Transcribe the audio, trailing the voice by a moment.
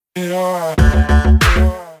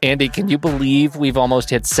Andy, can you believe we've almost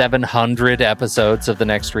hit 700 episodes of The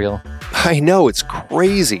Next Reel? I know, it's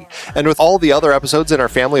crazy. And with all the other episodes in our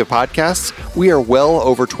family of podcasts, we are well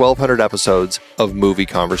over 1,200 episodes of movie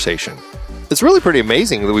conversation. It's really pretty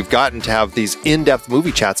amazing that we've gotten to have these in-depth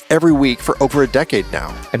movie chats every week for over a decade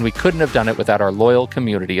now. And we couldn't have done it without our loyal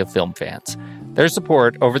community of film fans. Their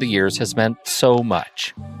support over the years has meant so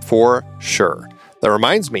much. For sure. That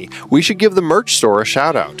reminds me, we should give the merch store a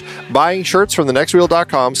shout out. Buying shirts from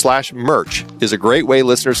thenextreel.com/merch is a great way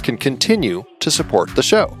listeners can continue to support the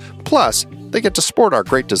show. Plus, they get to sport our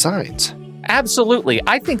great designs. Absolutely.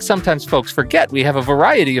 I think sometimes folks forget we have a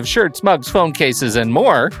variety of shirts, mugs, phone cases, and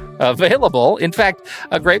more available. In fact,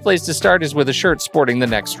 a great place to start is with a shirt sporting the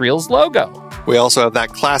Next Reel's logo. We also have that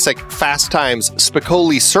classic Fast Times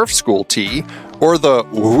Spicoli Surf School tee, or the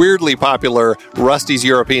weirdly popular Rusty's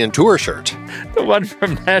European Tour shirt. The one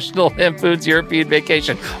from National Lampoon's European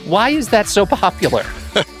Vacation. Why is that so popular?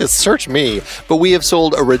 Search me, but we have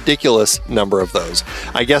sold a ridiculous number of those.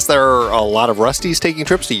 I guess there are a lot of Rustys taking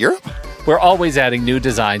trips to Europe? We're always adding new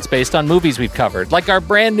designs based on movies we've covered, like our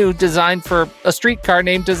brand new design for a streetcar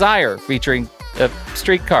named Desire, featuring a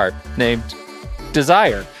streetcar named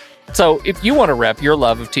Desire. So if you want to rep your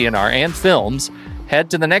love of TNR and films, head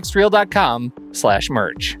to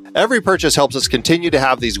thenextreel.com/merch. Every purchase helps us continue to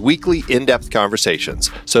have these weekly in-depth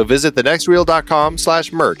conversations. So visit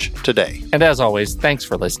thenextreel.com/merch today. And as always, thanks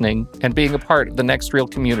for listening and being a part of the Next Reel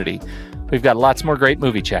community. We've got lots more great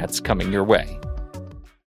movie chats coming your way.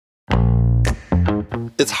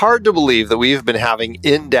 It's hard to believe that we've been having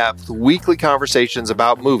in-depth weekly conversations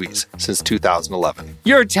about movies since 2011.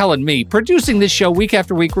 You're telling me producing this show week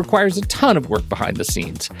after week requires a ton of work behind the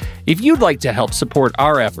scenes. If you'd like to help support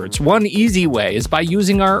our efforts, one easy way is by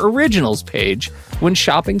using our originals page when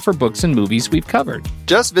shopping for books and movies we've covered.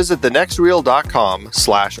 Just visit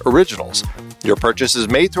thenextreel.com/originals. Your purchases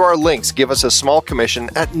made through our links give us a small commission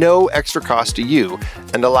at no extra cost to you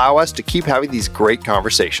and allow us to keep having these great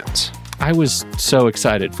conversations. I was so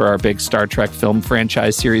excited for our big Star Trek film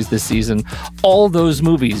franchise series this season. All those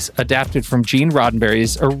movies adapted from Gene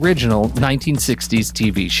Roddenberry's original 1960s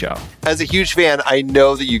TV show. As a huge fan, I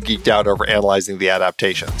know that you geeked out over analyzing the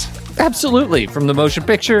adaptations. Absolutely. From the motion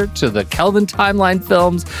picture to the Kelvin timeline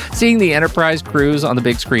films, seeing the Enterprise crews on the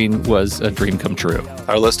big screen was a dream come true.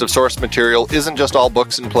 Our list of source material isn't just all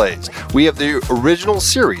books and plays. We have the original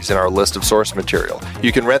series in our list of source material.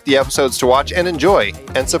 You can rent the episodes to watch and enjoy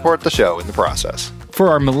and support the show in the process. For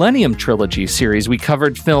our Millennium Trilogy series, we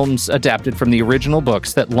covered films adapted from the original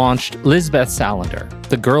books that launched Lisbeth Salander,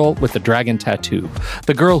 The Girl with the Dragon Tattoo,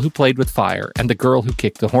 The Girl Who Played with Fire, and The Girl Who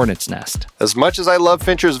Kicked the Hornet's Nest. As much as I love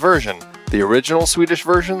Fincher's version, the original Swedish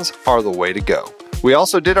versions are the way to go. We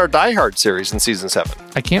also did our Die Hard series in season 7.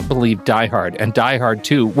 I can't believe Die Hard and Die Hard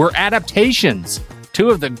 2 were adaptations. Two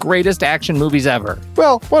of the greatest action movies ever.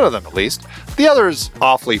 Well, one of them at least. The other is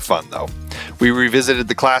awfully fun, though. We revisited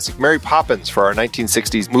the classic Mary Poppins for our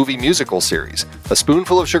 1960s movie musical series. A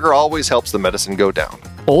spoonful of sugar always helps the medicine go down.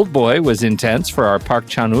 Old Boy was intense for our Park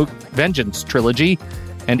Chan-wook Vengeance trilogy.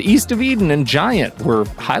 And East of Eden and Giant were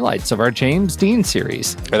highlights of our James Dean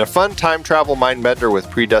series. And a fun time travel mind bender with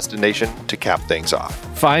Predestination to cap things off.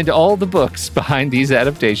 Find all the books behind these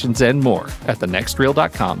adaptations and more at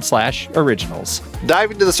thenextreel.com/originals.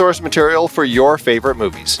 Dive into the source material for your favorite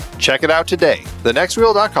movies. Check it out today.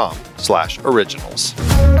 thenextreel.com/originals.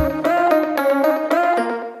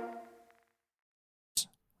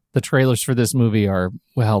 The trailers for this movie are,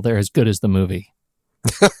 well, they're as good as the movie.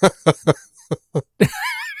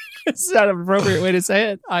 Is that an appropriate way to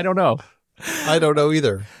say it? I don't know. I don't know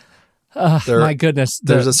either. My goodness.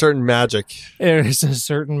 There's a certain magic. There's a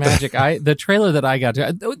certain magic. The trailer that I got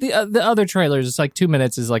to, the other trailers, it's like 2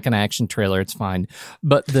 minutes is like an action trailer. It's fine.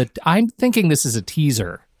 But I'm thinking this is a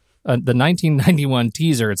teaser. The 1991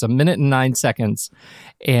 teaser. It's 1 minute and 9 seconds.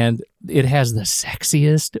 And it has the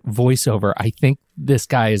sexiest voiceover. I think this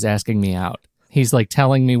guy is asking me out. He's like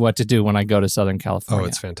telling me what to do when I go to Southern California. Oh,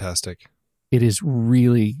 it's fantastic. It is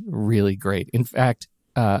really, really great. In fact,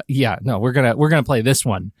 we're gonna play this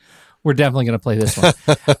one. We're definitely gonna play this one.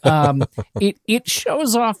 It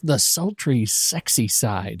shows off the sultry, sexy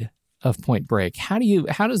side of Point Break. How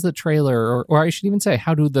does the trailer, or I should even say,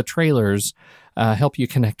 how do the trailers help you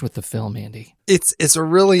connect with the film, Andy? It's a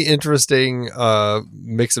really interesting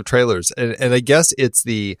mix of trailers, and I guess it's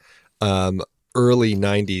the early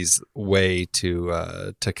 90s way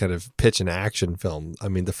to kind of pitch an action film. I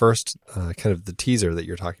mean, the first kind of the teaser that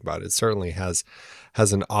you're talking about, it certainly has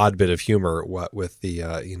an odd bit of humor with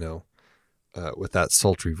the with that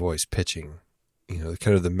sultry voice pitching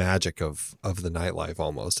kind of the magic of the nightlife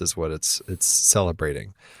almost is what it's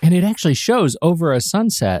celebrating. And it actually shows over a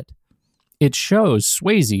sunset. It shows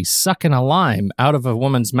Swayze sucking a lime out of a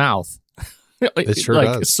woman's mouth. It sure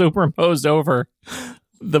does. Superimposed over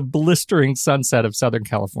the blistering sunset of Southern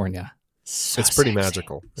California. It's pretty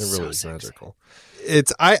magical. It really is magical.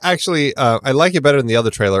 I actually like it better than the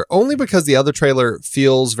other trailer, only because the other trailer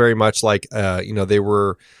feels very much like they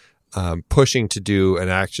were pushing to do an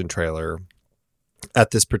action trailer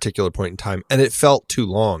at this particular point in time, and it felt too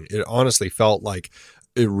long. It honestly felt like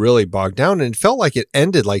it really bogged down, and it felt like it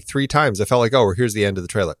ended like 3 times. I felt like, oh, here's the end of the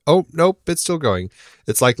trailer. Oh, nope, it's still going.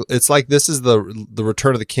 It's like this is the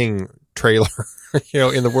Return of the King trailer.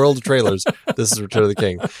 In the world of trailers, this is Return of the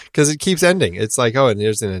King, because it keeps ending. It's like, oh, and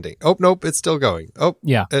here's an ending. Oh, nope, it's still going. Oh,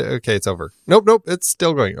 yeah. Okay, it's over. Nope, it's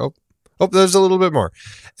still going. Oh, there's a little bit more.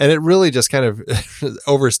 And it really just kind of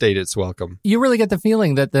overstayed its welcome. You really get the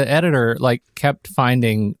feeling that the editor kept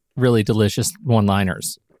finding really delicious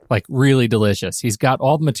one-liners. Really delicious. He's got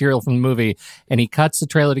all the material from the movie, and he cuts the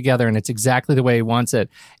trailer together, and it's exactly the way he wants it.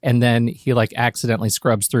 And then he accidentally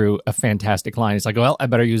scrubs through a fantastic line. He's like, well, I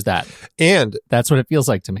better use that. And that's what it feels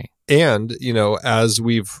like to me. And, as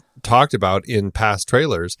we've talked about in past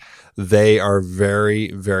trailers, they are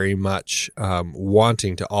very, very much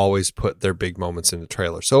wanting to always put their big moments in the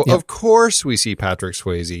trailer. So, Of course, we see Patrick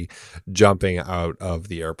Swayze jumping out of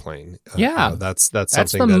the airplane. That's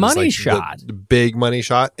something the money shot. The big money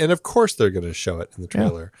shot. And, of course, they're going to show it in the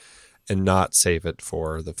trailer and not save it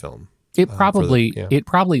for the film. It probably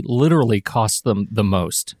literally costs them the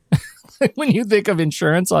most. When you think of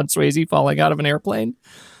insurance on Swayze falling out of an airplane,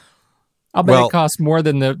 I'll bet it costs more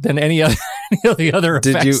than any of the other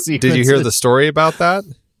effects. Did you hear the story about that?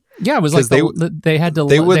 Yeah, it was like they had to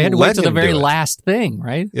wait to the very last thing,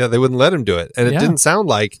 right? Yeah, they wouldn't let him do it, and it didn't sound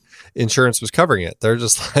like insurance was covering it. They're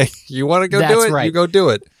just like, "You want to go do it? Right. You go do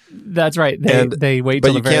it." That's right. They wait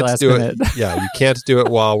till the very last minute. Yeah, you can't do it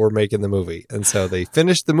while we're making the movie, and so they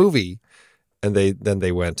finished the movie, and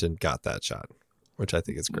they went and got that shot, which I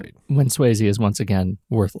think is great. When Swayze is once again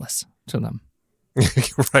worthless to them.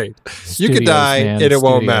 Right. You could die and it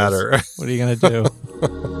won't matter. What are you going to do?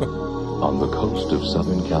 On the coast of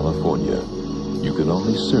Southern California, you can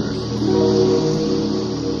only surf,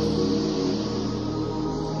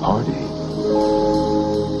 party,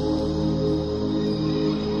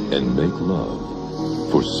 and make love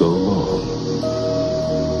for so long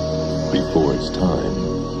before it's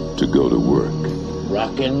time to go to work.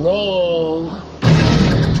 Rock and roll.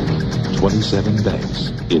 27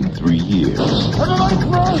 banks in 3 years.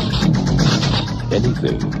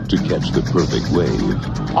 Anything to catch the perfect wave.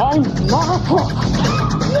 I'm not a crook.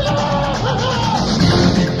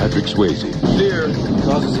 Patrick Swayze. Fear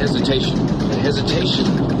causes hesitation, and hesitation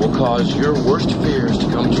will cause your worst fears to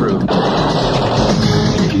come true.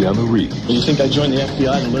 Keanu Reeves. You think I joined the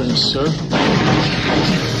FBI to learn to surf?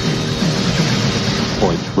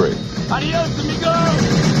 Point Break. Adios, amigo!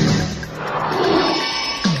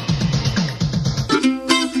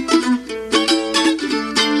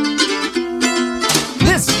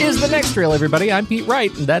 This is The Next Reel, everybody. I'm Pete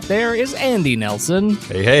Wright, and that there is Andy Nelson.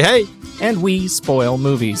 Hey. And we spoil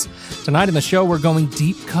movies. Tonight in the show, we're going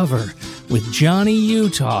deep cover with Johnny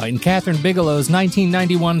Utah in Catherine Bigelow's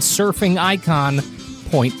 1991 surfing icon,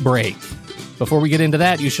 Point Break. Before we get into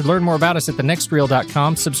that, you should learn more about us at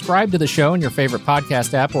thenextreel.com, subscribe to the show in your favorite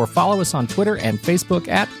podcast app, or follow us on Twitter and Facebook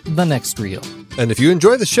at The Next Reel. And if you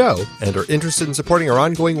enjoy the show and are interested in supporting our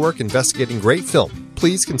ongoing work investigating great film,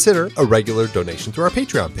 please consider a regular donation through our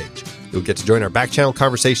Patreon page. You'll get to join our back-channel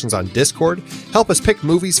conversations on Discord, help us pick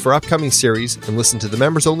movies for upcoming series, and listen to the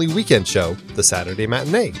members-only weekend show, The Saturday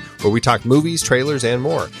Matinee, where we talk movies, trailers, and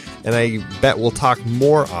more. And I bet we'll talk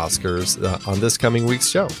more Oscars on this coming week's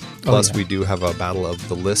show. Plus, we do have a battle of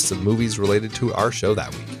the lists of movies related to our show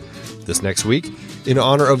that week. This next week, in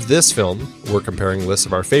honor of this film, we're comparing lists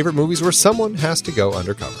of our favorite movies where someone has to go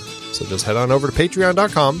undercover. So just head on over to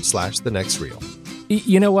patreon.com/thenextreel.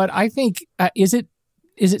 You know what? I think, is it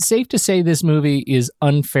safe to say this movie is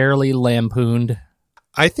unfairly lampooned?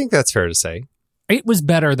 I think that's fair to say. It was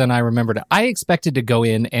better than I remembered it. I expected to go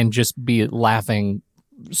in and just be laughing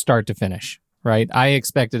start to finish, right? I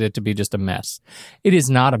expected it to be just a mess. It is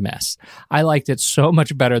not a mess. I liked it so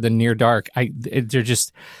much better than Near Dark.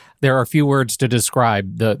 There are a few words to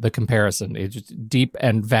describe the comparison. It's just deep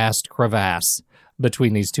and vast crevasse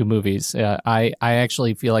between these two movies. I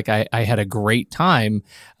actually feel like I had a great time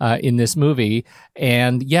in this movie.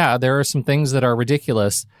 And yeah, there are some things that are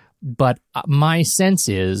ridiculous, but my sense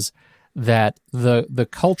is that the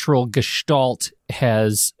cultural gestalt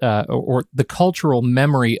has, or the cultural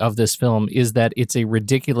memory of this film is that it's a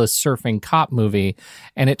ridiculous surfing cop movie.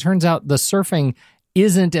 And it turns out the surfing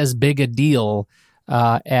isn't as big a deal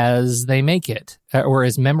as they make it, or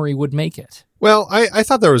as memory would make it. Well, I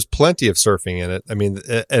thought there was plenty of surfing in it. I mean,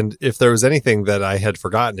 and if there was anything that I had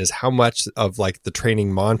forgotten is how much of like the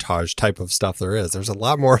training montage type of stuff there is. There's a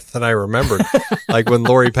lot more than I remembered. Like when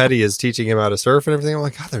Lori Petty is teaching him how to surf and everything, I'm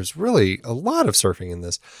like, God, there's really a lot of surfing in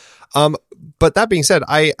this. But that being said,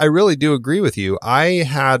 I really do agree with you. I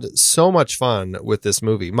had so much fun with this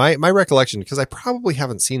movie. My recollection, because I probably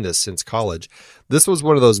haven't seen this since college, this was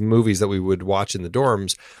one of those movies that we would watch in the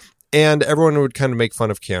dorms. And everyone would kind of make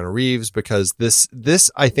fun of Keanu Reeves because this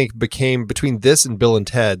I think became, between this and Bill and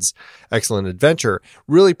Ted's Excellent Adventure,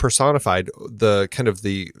 really personified the kind of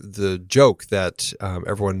the joke that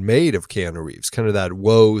everyone made of Keanu Reeves, kind of that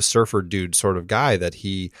whoa surfer dude sort of guy that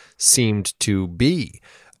he seemed to be.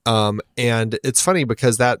 And it's funny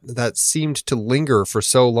because that seemed to linger for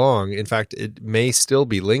so long. In fact, it may still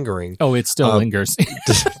be lingering. Oh, it still lingers.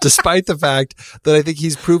 Despite the fact that I think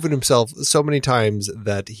he's proven himself so many times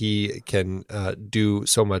that he can do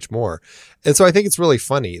so much more. And so I think it's really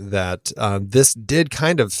funny that this did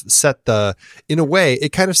kind of in a way, it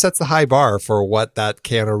kind of sets the high bar for what that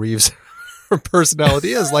Keanu Reeves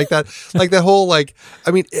personality is, like that whole, like,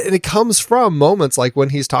 I mean, and it comes from moments like when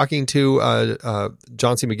he's talking to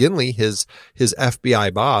John C. McGinley, his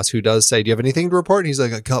FBI boss, who does say, do you have anything to report? And he's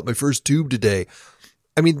like, I caught my first tube today.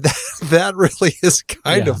 I mean, that really is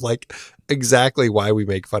kind of like exactly why we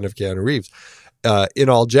make fun of Keanu Reeves. In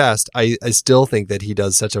all jest, I still think that he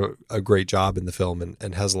does such a great job in the film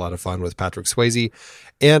and has a lot of fun with Patrick Swayze.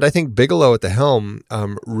 And I think Bigelow at the helm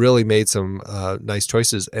really made some nice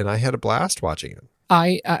choices, and I had a blast watching it.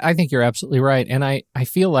 I think you're absolutely right. And I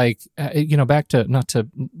feel like, back to, not to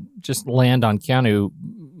just land on Keanu,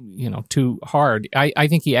 too hard. I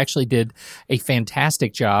think he actually did a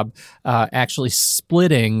fantastic job actually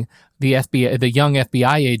splitting the FBI, the young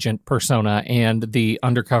FBI agent persona and the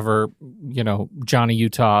undercover, Johnny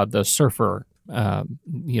Utah, the surfer,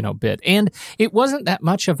 bit. And it wasn't that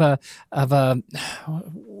much of a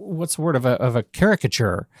what's the word, of a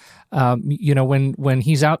caricature. When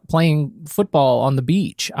he's out playing football on the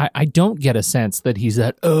beach, I don't get a sense that he's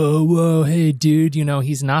that, oh, whoa, hey, dude,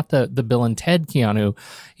 he's not the Bill and Ted Keanu.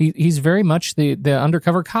 He's very much the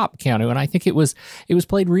undercover cop Keanu. And I think it was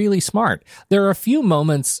played really smart. There are a few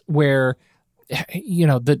moments where,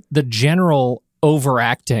 the general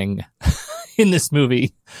overacting in this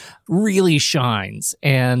movie really shines.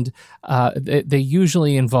 And they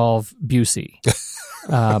usually involve Busey.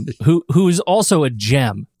 Who's also a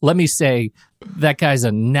gem. Let me say, that guy's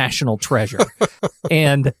a national treasure.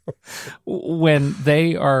 And when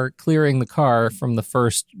they are clearing the car from the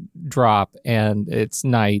first drop and it's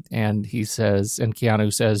night, and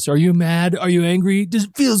Keanu says, "Are you mad? Are you angry?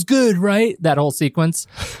 It feels good, right?" That whole sequence,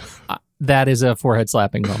 that is a forehead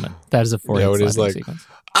slapping moment. That is a forehead slapping sequence.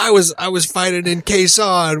 I was fighting in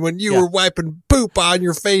Quezon when you were wiping poop on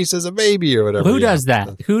your face as a baby or whatever. Who does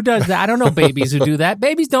that? Who does that? I don't know babies who do that.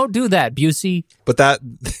 Babies don't do that, Busey. But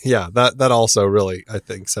that also really, I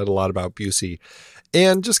think, said a lot about Busey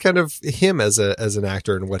and just kind of him as an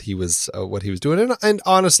actor and what he was doing. And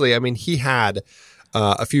honestly, I mean, he had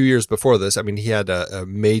a few years before this, I mean, he had a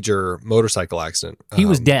major motorcycle accident. He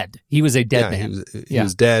was dead. He was a dead man. He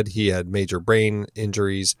was dead. He had major brain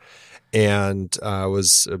injuries and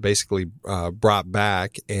was basically brought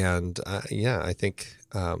back. And I think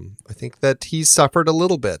that he suffered a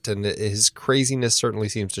little bit, and his craziness certainly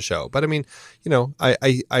seems to show. But I mean,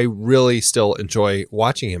 I really still enjoy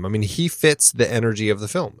watching him. I mean, he fits the energy of the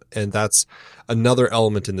film, and that's another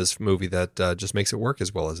element in this movie that just makes it work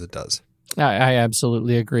as well as it does. I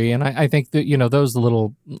absolutely agree, and I think that those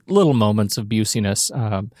little moments of Business,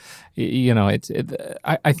 I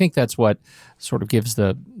think that's what sort of gives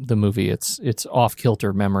the movie its off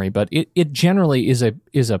kilter memory. But it generally is a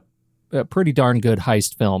pretty darn good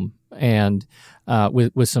heist film, and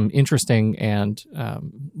with some interesting and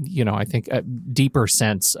I think a deeper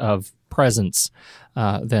sense of presence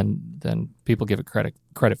than people give it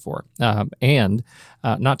credit for, and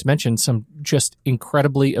not to mention some just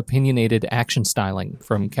incredibly opinionated action styling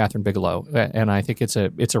from Kathryn Bigelow, and I think it's a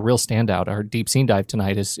real standout. Our deep scene dive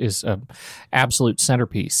tonight is a absolute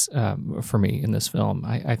centerpiece for me in this film.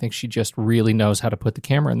 I think she just really knows how to put the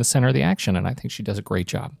camera in the center of the action, and I think she does a great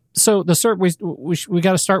job. So the surf, we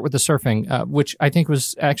got to start with the surfing, which I think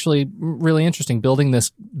was actually really interesting, building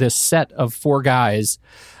this set of four guys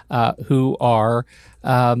who are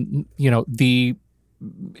the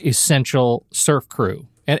essential surf crew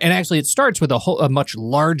And actually, it starts with a much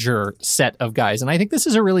larger set of guys. And I think this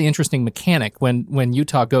is a really interesting mechanic. When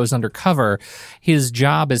Utah goes undercover, his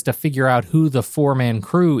job is to figure out who the 4-man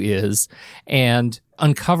crew is and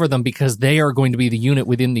uncover them because they are going to be the unit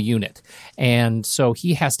within the unit. And so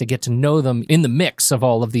he has to get to know them in the mix of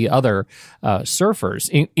all of the other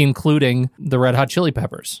surfers, including the Red Hot Chili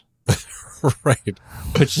Peppers. Right.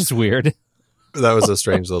 Which is weird. That was a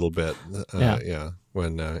strange little bit. Yeah.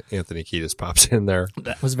 When Anthony Kiedis pops in there.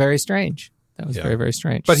 That was very strange. That was very, very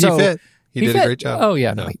strange. But he fit. He did fit. a great job. Oh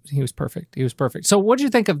yeah, no, he was perfect. He was perfect. So, what did you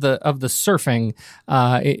think of the surfing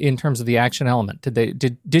in terms of the action element?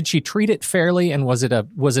 Did she treat it fairly, and was it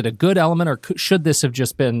a good element, or should this have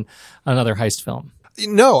just been another heist film?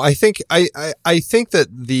 No, I think that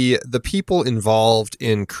the people involved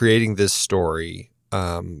in creating this story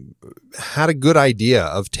had a good idea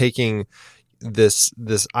of taking this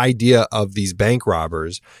idea of these bank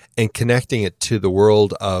robbers and connecting it to the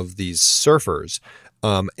world of these surfers,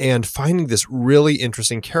 and finding this really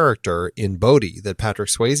interesting character in Bodhi that Patrick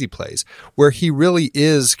Swayze plays, where he really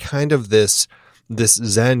is kind of this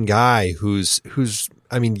Zen guy who's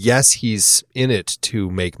I mean, yes, he's in it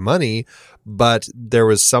to make money, but there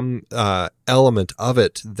was some element of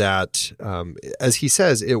it that, as he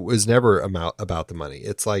says, it was never about the money.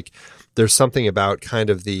 It's like there's something about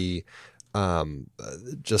kind of the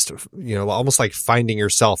just, almost like finding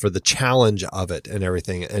yourself, or the challenge of it and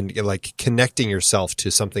everything, and like connecting yourself to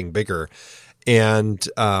something bigger. And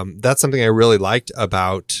that's something I really liked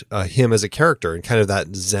about him as a character, and kind of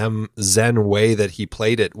that Zen way that he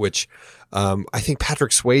played it, which I think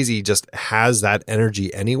Patrick Swayze just has that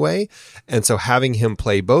energy anyway. And so having him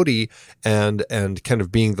play Bodhi and kind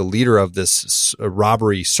of being the leader of this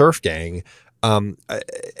robbery surf gang,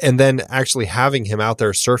 and then actually having him out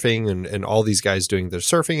there surfing and all these guys doing their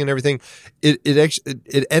surfing and everything,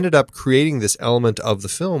 it ended up creating this element of the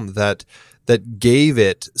film that gave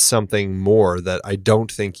it something more that I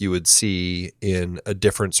don't think you would see in a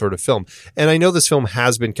different sort of film. And I know this film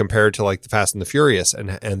has been compared to like the Fast and the Furious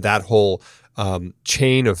and that whole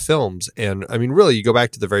chain of films. And I mean, really, you go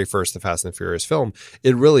back to the very first, the Fast and the Furious film,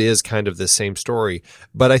 it really is kind of the same story.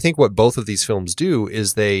 But I think what both of these films do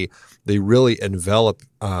is they really envelop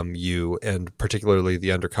you, and particularly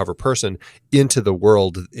the undercover person, into the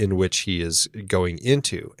world in which he is going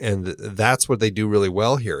into. And that's what they do really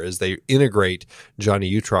well here, is they integrate Johnny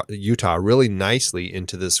Utah really nicely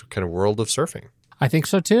into this kind of world of surfing. I think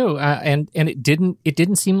so too, and it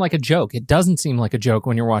didn't seem like a joke. It doesn't seem like a joke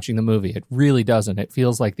when you're watching the movie. It really doesn't. It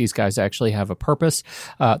feels like these guys actually have a purpose.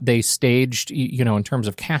 They staged, in terms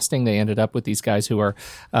of casting, they ended up with these guys who are,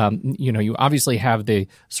 you obviously have the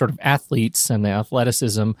sort of athletes and the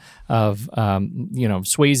athleticism of,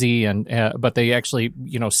 Swayze, but they actually,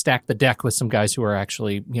 stack the deck with some guys who are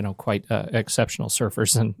actually, quite exceptional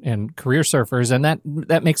surfers and career surfers, and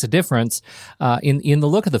that makes a difference in the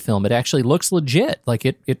look of the film. It actually looks legit. Like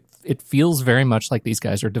it feels very much like these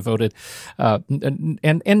guys are devoted,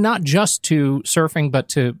 and not just to surfing, but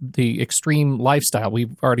to the extreme lifestyle.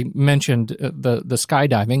 We've already mentioned the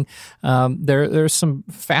skydiving. There's some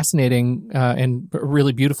fascinating and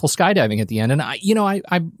really beautiful skydiving at the end. And I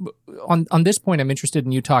on this point, I'm interested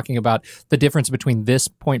in you talking about the difference between this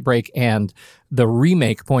Point Break and the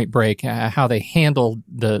remake Point Break, how they handled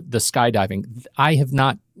the skydiving. I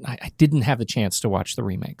didn't have the chance to watch the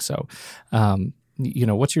remake, so.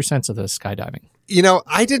 What's your sense of the skydiving?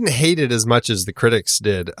 I didn't hate it as much as the critics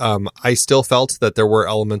did. I still felt that there were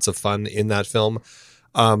elements of fun in that film.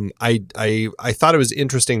 I thought it was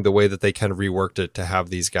interesting the way that they kind of reworked it to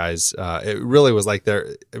have these guys. It really was like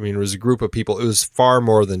it was a group of people. It was far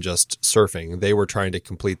more than just surfing. They were trying to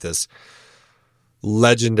complete this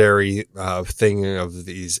legendary thing of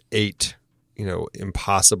these 8,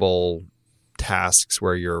 impossible tasks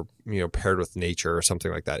where you're paired with nature or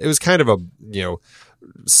something like that. It was kind of a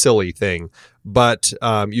silly thing, but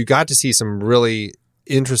you got to see some really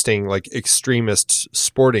interesting, like, extremist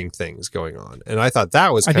sporting things going on, and I thought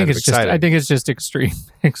that was kind of exciting. I think it's just extreme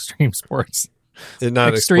sports.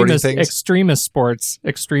 Not extremist things. Extremist sports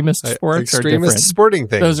are different. Sporting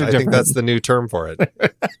things. Those are different. I think that's the new term for it.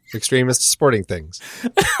 Extremist sporting things.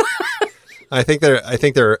 I think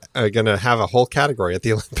they're going to have a whole category at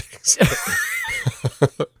the Olympics.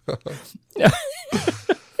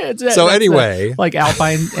 So anyway, like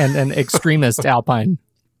alpine and extremist alpine.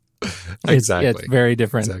 Exactly. It's very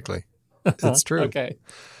different. Exactly. It's true. Okay.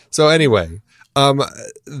 So anyway,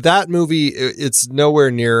 That movie, it's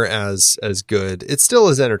nowhere near as good. It still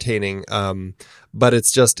is entertaining, but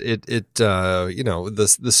it's just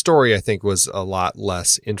the story I think was a lot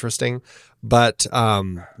less interesting. But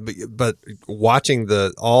watching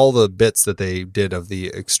all the bits that they did of the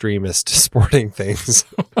extremist sporting things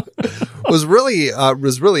was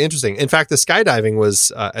really interesting. In fact, the skydiving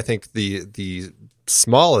was I think the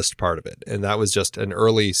smallest part of it, and that was just an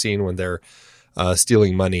early scene when they're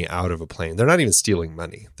stealing money out of a plane. They're not even stealing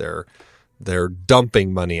money. They're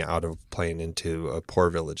dumping money out of a plane into a poor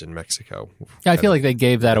village in Mexico. Yeah, I feel like they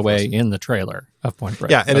gave that away in the trailer of Point Break.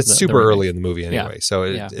 Yeah, and it's super early in the movie anyway, so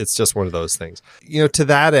it's just one of those things. To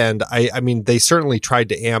that end, I mean, they certainly tried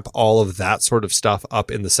to amp all of that sort of stuff up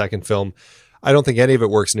in the second film. I don't think any of it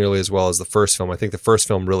works nearly as well as the first film. I think the first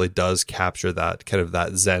film really does capture that kind of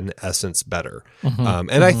that Zen essence better.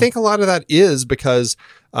 I think a lot of that is because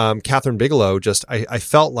Catherine Bigelow I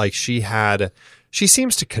felt like she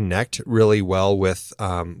seems to connect really well with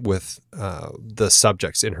the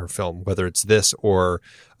subjects in her film, whether it's this or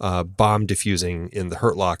bomb diffusing in The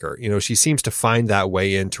Hurt Locker. She seems to find that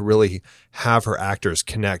way in to really have her actors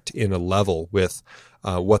connect in a level with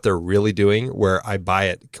what they're really doing, where I buy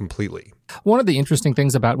it completely. One of the interesting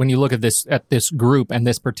things about when you look at this group and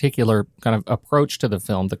this particular kind of approach to the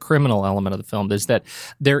film, the criminal element of the film, is that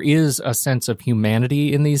there is a sense of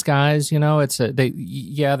humanity in these guys. They have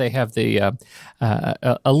the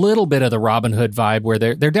a little bit of the Robin Hood vibe where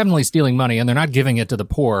they're definitely stealing money and they're not giving it to the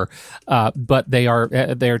poor, but they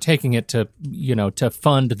are taking it to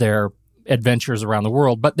fund their adventures around the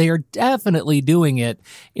world, but they are definitely doing it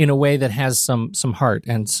in a way that has some heart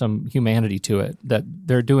and some humanity to it, that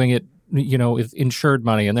they're doing it with insured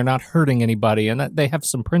money and they're not hurting anybody, and that they have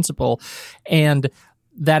some principle, and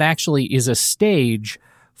that actually is a stage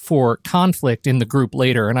for conflict in the group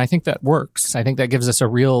later. And I think that works. I think that gives us a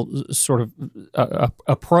real sort of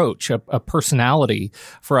approach, a personality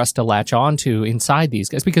for us to latch onto inside these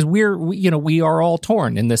guys, because we are all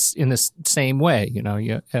torn in this same way,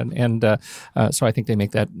 so I think they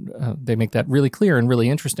make that really clear and really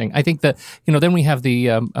interesting. I think that, then we have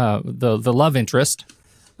the love interest,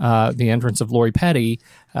 the entrance of Lori Petty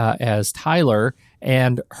as Tyler,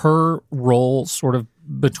 and her role sort of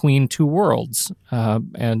between two worlds.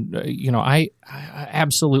 I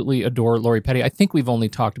absolutely adore Lori Petty. I think we've only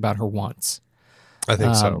talked about her once. I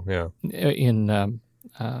think so, yeah. In A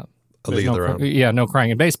League of Their Own. Yeah, No Crying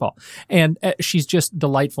in Baseball. And she's just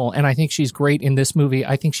delightful. And I think she's great in this movie.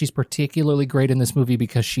 I think she's particularly great in this movie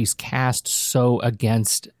because she's cast so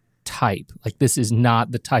against type. Like, this is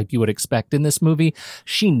not the type you would expect in this movie.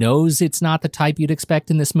 She knows it's not the type you'd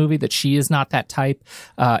expect in this movie, that she is not that type.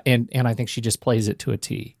 And I think she just plays it to a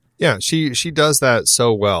T. Yeah, she does that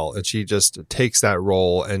so well, and she just takes that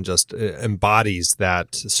role and just embodies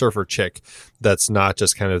that surfer chick that's not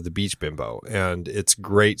just kind of the beach bimbo. And it's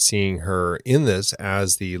great seeing her in this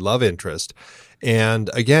as the love interest. And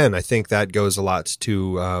again, I think that goes a lot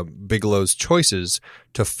to Bigelow's choices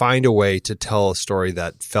to find a way to tell a story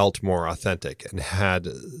that felt more authentic and had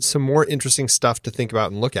some more interesting stuff to think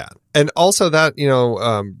about and look at. And also that,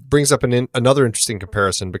 brings up another interesting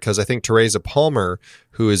comparison, because I think Teresa Palmer,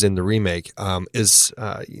 who is in the remake, is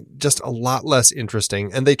just a lot less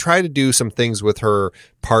interesting. And they try to do some things with her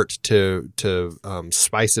part to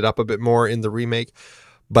spice it up a bit more in the remake.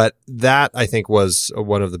 But that, I think, was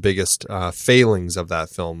one of the biggest failings of that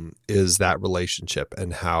film, is that relationship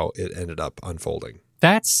and how it ended up unfolding.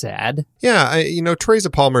 That's sad. Yeah, Teresa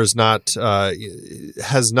Palmer has not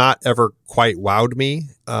ever quite wowed me.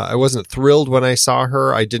 I wasn't thrilled when I saw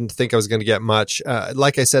her. I didn't think I was going to get much.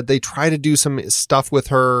 Like I said, they try to do some stuff with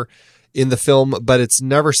her in the film, but it's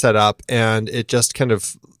never set up, and it just kind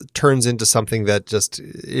of turns into something that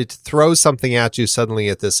it throws something at you suddenly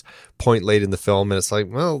at this point late in the film, and it's like,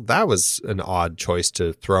 well, that was an odd choice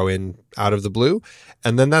to throw in out of the blue,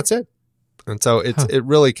 and then that's it. And so it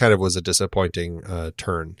really kind of was a disappointing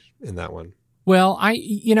turn in that one. Well, I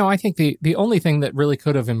think the only thing that really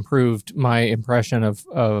could have improved my impression of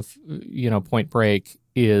Point Break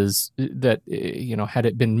is that, had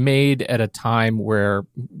it been made at a time where,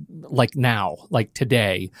 like now, like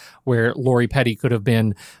today, where Lori Petty could have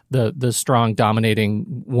been the strong,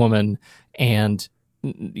 dominating woman and,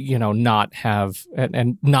 not have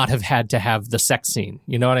had to have the sex scene.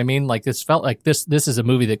 You know what I mean? Like, this felt like this is a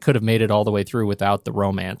movie that could have made it all the way through without the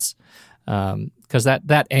romance. Because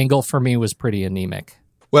that angle for me was pretty anemic.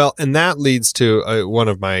 Well, and that leads to one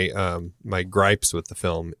of my my gripes with the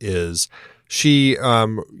film is she,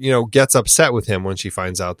 gets upset with him when she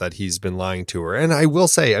finds out that he's been lying to her. And I will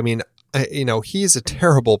say, I mean, he's a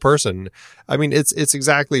terrible person. I mean, it's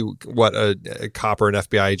exactly what a cop or an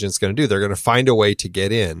FBI agent is going to do. They're going to find a way to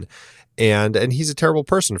get in. And he's a terrible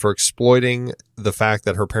person for exploiting the fact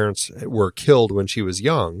that her parents were killed when she was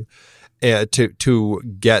young to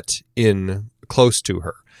get in close to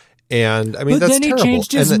her. And I mean, that's terrible. But then he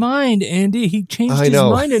changed his mind, Andy. He changed his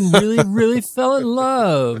mind and really, really fell in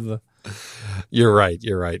love. You're right,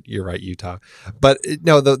 Utah. But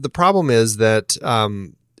no, the problem is that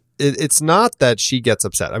it's not that she gets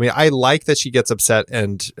upset. I mean, I like that she gets upset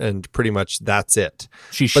and pretty much that's it.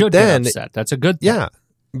 She should get upset. That's a good thing. Yeah.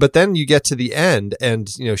 But then you get to the end and,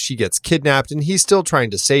 she gets kidnapped and he's still trying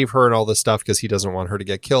to save her and all this stuff because he doesn't want her to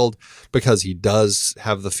get killed because he does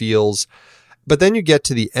have the feels. But then you get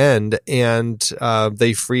to the end and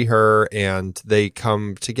they free her and they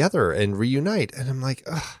come together and reunite. And I'm like,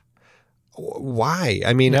 ugh, why?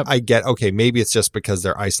 I mean, I get, okay, maybe it's just because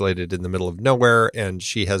they're isolated in the middle of nowhere and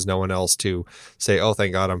she has no one else to say, oh,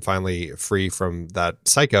 thank God I'm finally free from that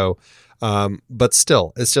psycho. But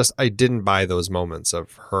still, it's just, I didn't buy those moments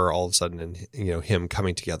of her all of a sudden and, him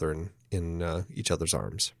coming together in each other's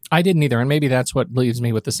arms. I didn't either. And maybe that's what leaves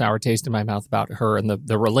me with the sour taste in my mouth about her and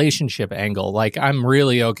the relationship angle. Like, I'm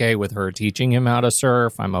really okay with her teaching him how to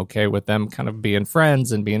surf. I'm okay with them kind of being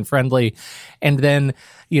friends and being friendly. And then,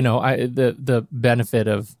 the benefit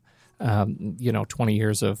of, 20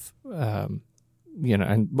 years of,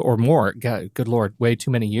 or more, God, good Lord, way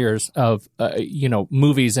too many years of,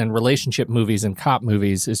 movies and relationship movies and cop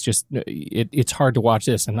movies is just, it's hard to watch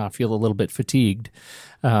this and not feel a little bit fatigued,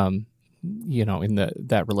 in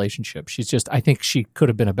that relationship. She's just, I think she could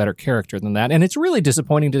have been a better character than that. And it's really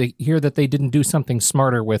disappointing to hear that they didn't do something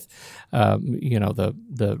smarter with,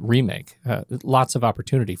 the remake. Lots of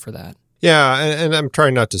opportunity for that. Yeah, and I'm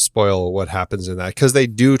trying not to spoil what happens in that because they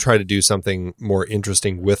do try to do something more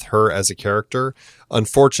interesting with her as a character.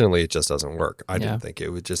 Unfortunately, it just doesn't work. I didn't think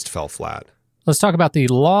it just fell flat. Let's talk about the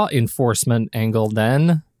law enforcement angle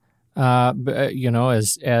then.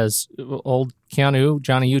 As old Keanu,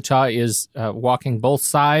 Johnny Utah is walking both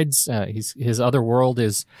sides. His other world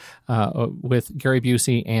is with Gary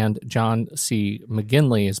Busey and John C.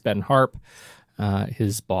 McGinley as Ben Harp,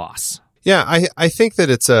 his boss. Yeah, I think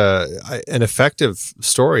that it's an effective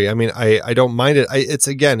story. I mean, I don't mind it.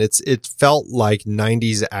 It felt like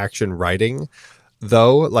 90s action writing,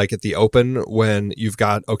 though, like at the open when you've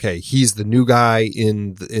got, okay, he's the new guy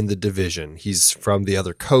in the division. He's from the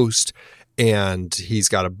other coast and he's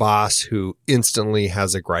got a boss who instantly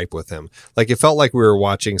has a gripe with him. Like it felt like we were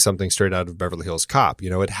watching something straight out of Beverly Hills Cop.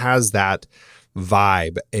 It has that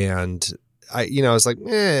vibe and I was like,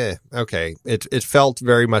 okay. It felt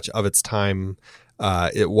very much of its time.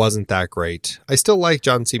 It wasn't that great. I still like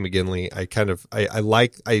John C. McGinley.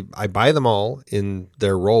 I buy them all in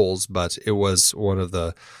their roles, but it was one of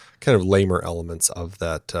the kind of lamer elements of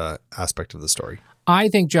that aspect of the story. I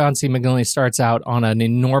think John C. McGinley starts out on an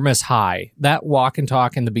enormous high. That walk and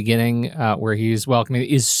talk in the beginning where he's welcoming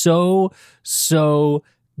is so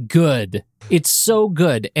good. It's so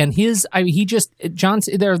good. And there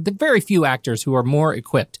are very few actors who are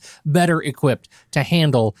better equipped to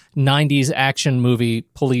handle 90s action movie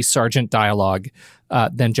police sergeant dialogue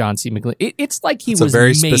than John C. McGinley. It's like he was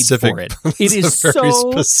made for it. It is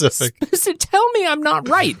so specific. Tell me I'm not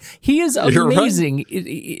right. He is amazing,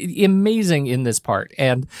 amazing in this part.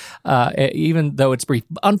 And even though it's brief,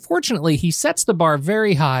 unfortunately, he sets the bar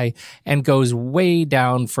very high and goes way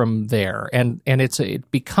down from there. And it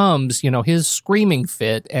becomes, his screaming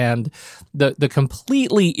fit and the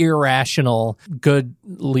completely irrational good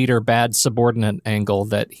leader, bad subordinate angle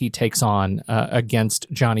that he takes on against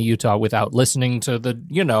Johnny Utah without listening to the,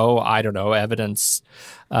 evidence,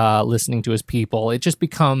 listening to his people. It just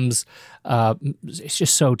becomes, it's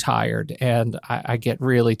just so tired. And I get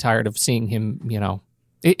really tired of seeing him,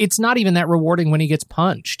 it's not even that rewarding when he gets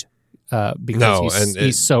punched because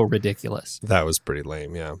he's so ridiculous. That was pretty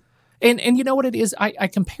lame, yeah. And you know what it is? I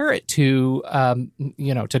compare it to,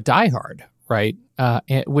 to Die Hard, right?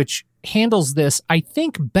 Which handles this, I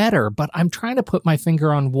think, better, but I'm trying to put my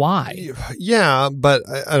finger on why. Yeah, but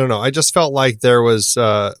I don't know. I just felt like there was,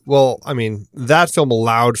 that film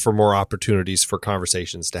allowed for more opportunities for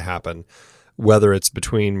conversations to happen, whether it's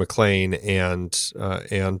between McClane and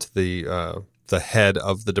the head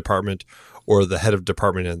of the department or the head of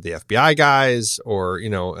department and the FBI guys, or,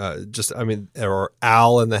 or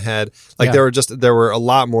Al in the head. Like there were a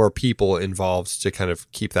lot more people involved to kind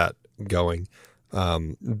of keep that going.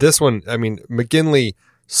 This one, McGinley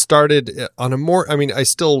started on a more, I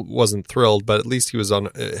still wasn't thrilled, but at least he was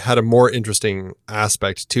had a more interesting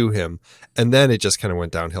aspect to him. And then it just kind of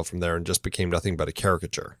went downhill from there and just became nothing but a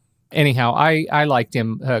caricature. Anyhow, I liked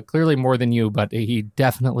him clearly more than you, but he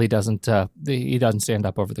definitely doesn't stand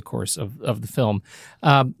up over the course of the film.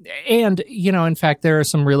 And, in fact, there are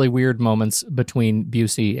some really weird moments between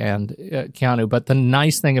Busey and Keanu. But the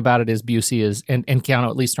nice thing about it is Busey and Keanu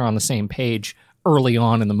at least are on the same page early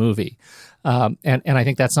on in the movie. And I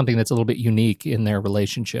think that's something that's a little bit unique in their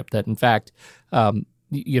relationship, that, in fact,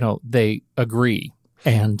 they agree.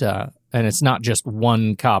 And it's not just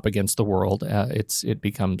one cop against the world. It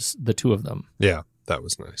becomes the two of them. Yeah, that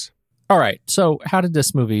was nice. All right. So how did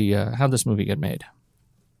this movie get made?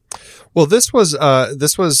 Well, this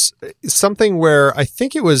was something where I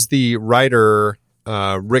think it was the writer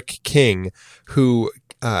Rick King who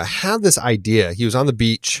had this idea. He was on the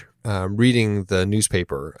beach reading the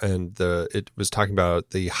newspaper, and it was talking about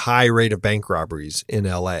the high rate of bank robberies in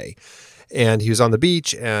L.A. And he was on the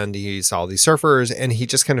beach and he saw these surfers, and he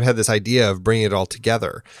just kind of had this idea of bringing it all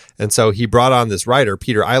together. And so he brought on this writer,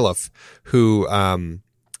 Peter Iliff, who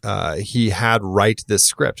he had write this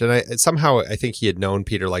script. And I think he had known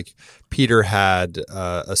Peter. Like, Peter had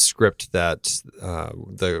a script that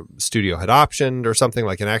the studio had optioned or something,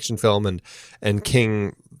 like an action film, and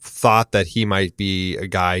King thought that he might be a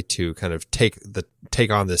guy to kind of take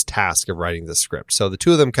on this task of writing the script. So the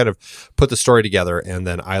two of them kind of put the story together, and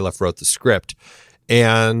then Iliff wrote the script.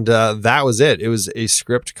 And that was it. It was a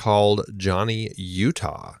script called Johnny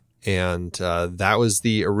Utah. And that was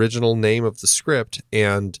the original name of the script.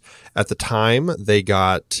 And at the time, they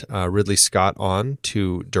got Ridley Scott on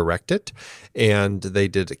to direct it. And they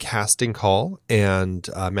did a casting call. And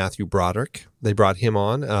Matthew Broderick, they brought him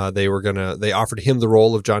on. They offered him the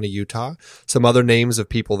role of Johnny Utah. Some other names of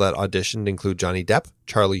people that auditioned include Johnny Depp,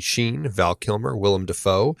 Charlie Sheen, Val Kilmer, Willem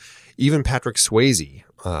Dafoe. Even Patrick Swayze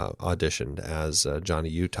auditioned as Johnny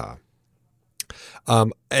Utah.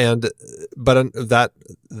 They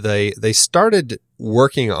started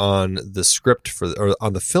working on the script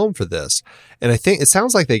on the film for this. And I think it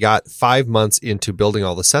sounds like they got 5 months into building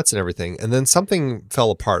all the sets and everything. And then something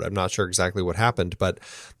fell apart. I'm not sure exactly what happened, but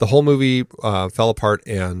the whole movie fell apart,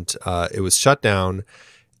 and it was shut down.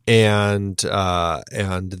 And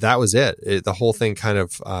that was it. The whole thing kind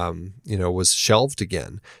of, was shelved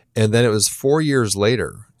again. And then it was 4 years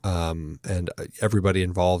later. And everybody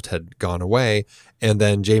involved had gone away. And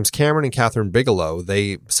then James Cameron and Catherine Bigelow,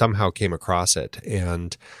 they somehow came across it,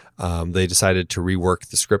 and they decided to rework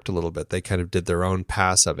the script a little bit. They kind of did their own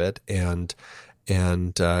pass of it and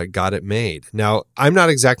got it made. Now, I'm not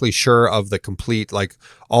exactly sure of the complete, like,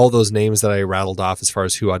 all those names that I rattled off as far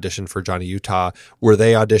as who auditioned for Johnny Utah. Were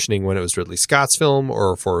they auditioning when it was Ridley Scott's film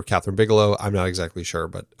or for Catherine Bigelow? I'm not exactly sure,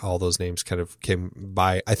 but all those names kind of came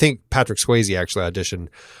by. I think Patrick Swayze actually auditioned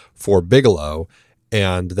for Bigelow,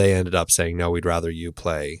 and they ended up saying, no, we'd rather you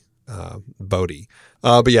play Bodhi.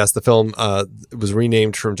 But yes, the film was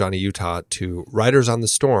renamed from Johnny Utah to Riders on the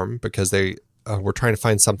Storm because they were trying to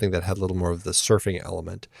find something that had a little more of the surfing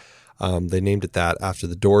element. They named it that after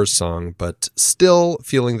the Doors song, but still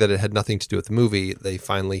feeling that it had nothing to do with the movie, they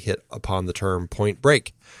finally hit upon the term Point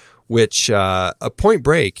Break, which a Point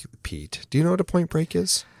Break, Pete, do you know what a Point Break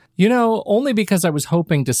is? Only because I was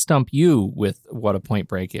hoping to stump you with what a point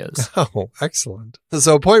break is. Oh, excellent.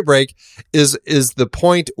 So Point Break is the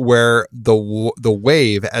point where the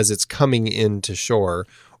wave, as it's coming into shore,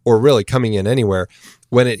 or really coming in anywhere,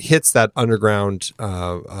 when it hits that underground,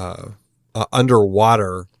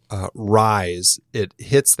 underwater rise, it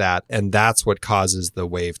hits that, and that's what causes the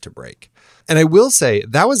wave to break. And I will say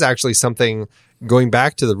that was actually something, going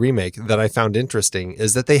back to the remake, that I found interesting,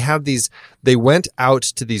 is that they went out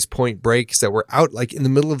to these point breaks that were out like in the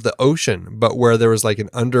middle of the ocean, but where there was like an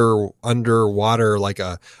underwater, like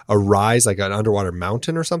a rise, like an underwater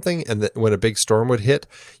mountain or something. And when a big storm would hit,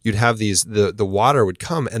 you'd have the water would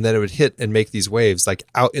come, and then it would hit and make these waves like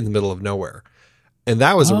out in the middle of nowhere. And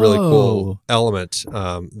that was a really cool element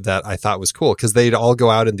that I thought was cool, because they'd all go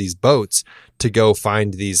out in these boats to go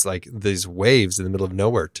find these waves in the middle of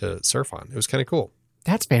nowhere to surf on. It was kind of cool.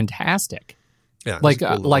 That's fantastic. Yeah, like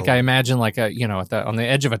I imagine, like on the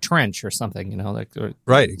edge of a trench or something.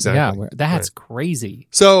 Right, exactly. Yeah, that's crazy.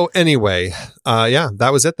 So anyway, that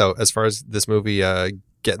was it though, as far as this movie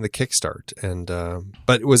getting the kickstart. And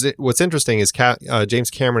but what's interesting is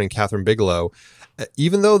James Cameron and Catherine Bigelow,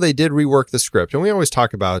 even though they did rework the script, and we always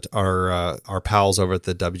talk about our pals over at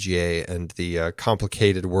the WGA and the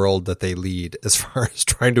complicated world that they lead as far as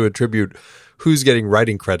trying to attribute who's getting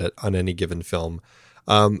writing credit on any given film.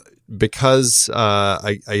 Because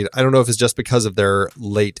I don't know if it's just because of their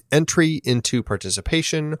late entry into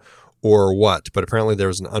participation, or what. But apparently there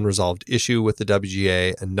was an unresolved issue with the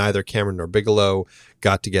WGA, and neither Cameron nor Bigelow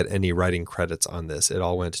got to get any writing credits on this. It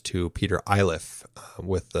all went to Peter Iliff,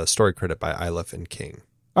 with the story credit by Iliff and King.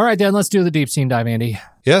 All right, Dan, let's do the deep scene dive, Andy.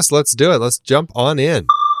 Yes, let's do it. Let's jump on in.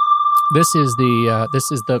 This is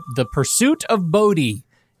the pursuit of Bodhi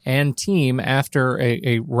and team after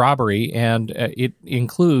a robbery, and it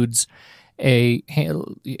includes a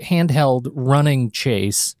handheld running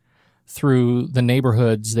chase through the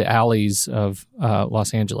neighborhoods, the alleys of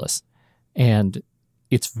Los Angeles. And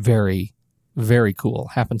it's very, very cool.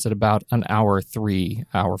 Happens at about an hour 3,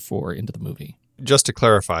 hour 4 into the movie. Just to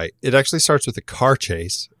clarify, it actually starts with a car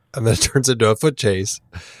chase, and then it turns into a foot chase.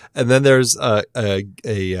 And then there's a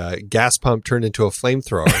gas pump turned into a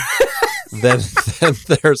flamethrower. then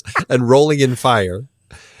there's, and rolling in fire.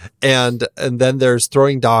 And then there's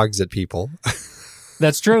throwing dogs at people.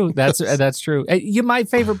 That's true. That's true. My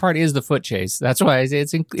favorite part is the foot chase. That's why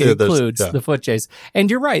it includes the foot chase. And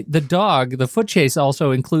you're right. The foot chase also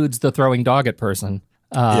includes the throwing dog at person.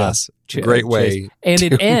 Yes, great way. And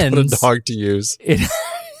it ends put a dog to use.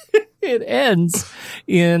 It ends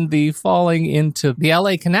in the falling into the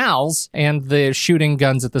LA canals and the shooting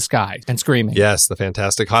guns at the sky and screaming. Yes, the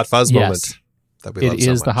fantastic hot fuzz moment. That we love so much.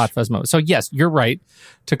 It is the hot fuzz moment. So yes, you're right.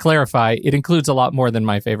 To clarify, it includes a lot more than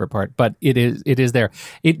my favorite part, but it is there.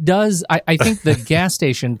 It does. I think the gas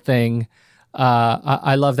station thing.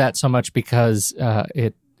 I love that so much because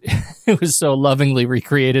it was so lovingly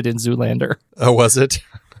recreated in Zoolander. Oh, was it?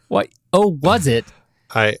 What? Oh, was it?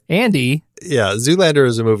 Andy. Yeah, Zoolander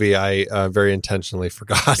is a movie I very intentionally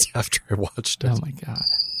forgot after I watched it. Oh my God.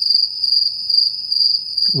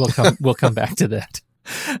 We'll come back to that.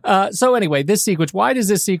 So anyway, this sequence, why does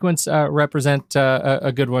this sequence represent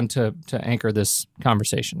a good one to anchor this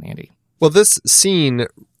conversation, Andy? Well, this scene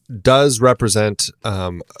does represent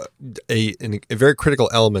a very critical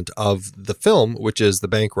element of the film, which is the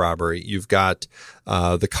bank robbery. You've got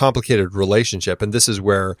the complicated relationship, and this is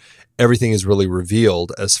where everything is really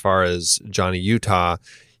revealed as far as Johnny Utah.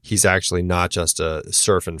 He's actually not just a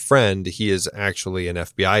surf and friend. He is actually an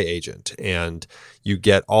FBI agent. And you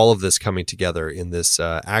get all of this coming together in this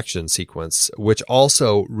action sequence, which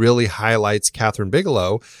also really highlights Kathryn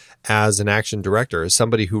Bigelow as an action director, as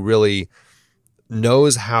somebody who really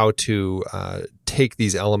knows how to take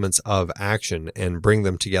these elements of action and bring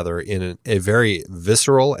them together in a very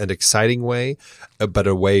visceral and exciting way, but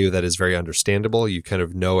a way that is very understandable. You kind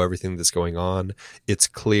of know everything that's going on. It's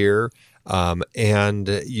clear. And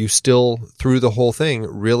you still, through the whole thing,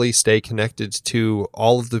 really stay connected to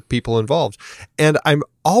all of the people involved. And I'm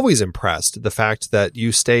always impressed the fact that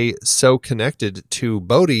you stay so connected to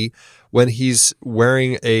Bodhi when he's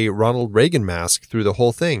wearing a Ronald Reagan mask through the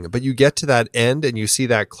whole thing. But you get to that end and you see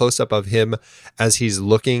that close-up of him as he's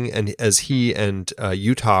looking, and as he and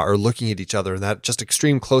Utah are looking at each other, and that just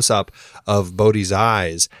extreme close-up of Bodhi's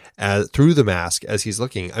eyes through the mask as he's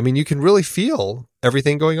looking. I mean, you can really feel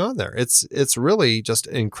everything going on there. It's really just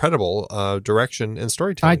incredible direction and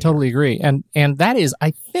storytelling. I totally agree. And that is,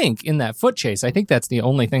 I think, in that foot chase, I think that's the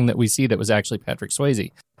only thing that we see that was actually Patrick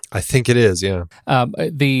Swayze. I think it is, yeah.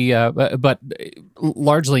 But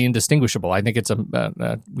largely indistinguishable. I think it's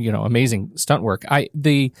amazing stunt work.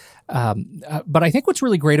 But I think what's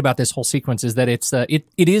really great about this whole sequence is that it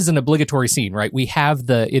is an obligatory scene, right? We have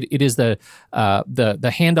it is the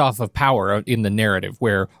handoff of power in the narrative,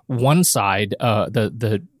 where one side of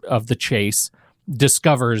the chase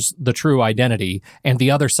discovers the true identity and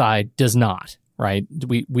the other side does not. Right.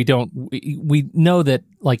 We know that,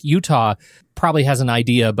 like, Utah probably has an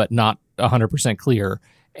idea, but not 100% clear.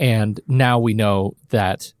 And now we know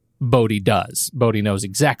that Bodhi does. Bodhi knows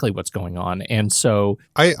exactly what's going on. And so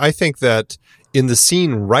I think that in the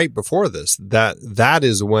scene right before this, that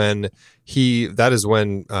is when Utah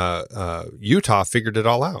figured it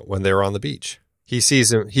all out, when they were on the beach. He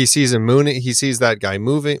sees him mooning. He sees that guy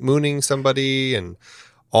mooning somebody, and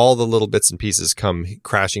all the little bits and pieces come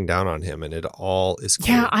crashing down on him, and it all is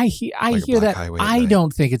clear. Yeah, I hear that. I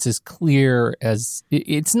don't think it's as clear as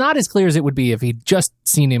it's not as clear as it would be if he'd just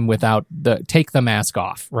seen him without take the mask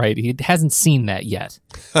off. Right? He hasn't seen that yet.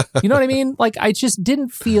 You know what I mean? Like, I just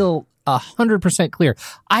didn't feel 100% clear.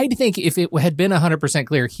 I think if it had been 100%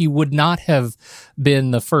 clear, he would not have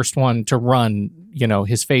been the first one to run,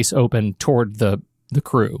 his face open toward the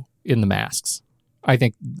crew in the masks. I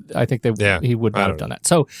think that he would not have done that.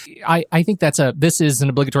 So I think this is an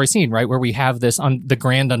obligatory scene, right, where we have this the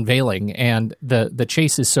grand unveiling, and the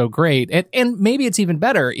chase is so great, and maybe it's even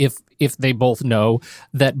better if they both know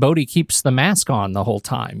that Bodhi keeps the mask on the whole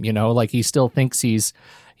time. Like, he still thinks he's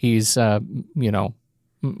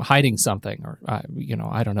hiding something, or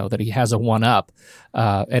I don't know, that he has a one up,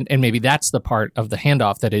 and maybe that's the part of the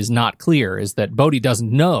handoff that is not clear, is that Bodhi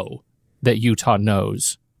doesn't know that Utah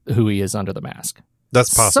knows who he is under the mask.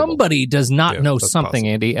 That's possible. Somebody does not know that's something,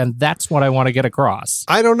 possible. Andy, and that's what I want to get across.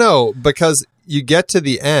 I don't know, because you get to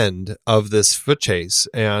the end of this foot chase,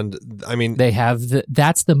 and I mean, They have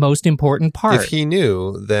that's the most important part. if he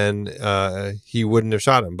knew, then he wouldn't have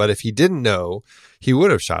shot him. But if he didn't know, he would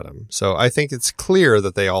have shot him. So I think it's clear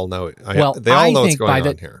that they all know. They all know what's going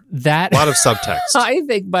on here. A lot of subtext. I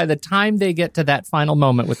think by the time they get to that final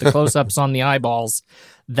moment with the close-ups on the eyeballs,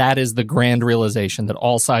 that is the grand realization that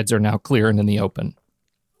all sides are now clear and in the open.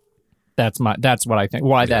 That's what I think.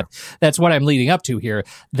 That's what I'm leading up to here.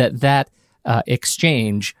 That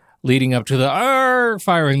exchange leading up to the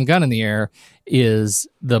firing the gun in the air is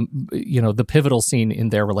the pivotal scene in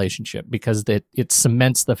their relationship, because it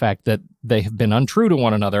cements the fact that they have been untrue to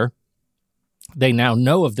one another. They now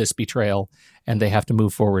know of this betrayal, and they have to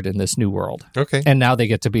move forward in this new world. Okay. And now they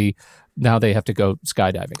have to go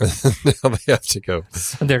skydiving. Now they have to go.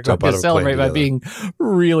 They're going jump out to of a celebrate plane by being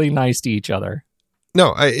really nice to each other.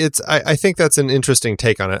 No, I think that's an interesting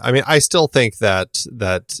take on it. I mean, I still think that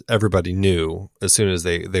everybody knew as soon as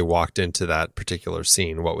they walked into that particular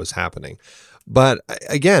scene what was happening. But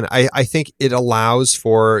again, I think it allows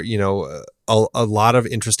for, a lot of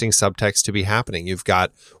interesting subtext to be happening. You've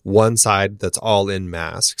got one side that's all in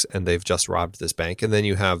masks and they've just robbed this bank, and then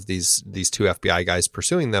you have these two FBI guys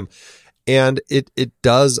pursuing them. And it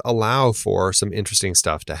does allow for some interesting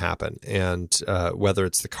stuff to happen. And whether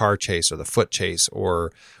it's the car chase or the foot chase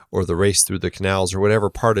or the race through the canals or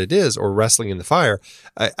whatever part it is, or wrestling in the fire,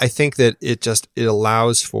 I think that it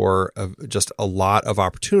allows for just a lot of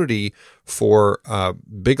opportunity for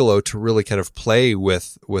Bigelow to really kind of play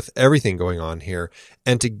with everything going on here,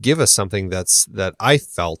 and to give us something that I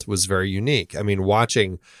felt was very unique. I mean,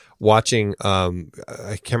 watching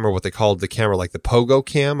I can't remember what they called the camera, like the pogo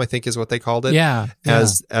cam, I think is what they called it. Yeah.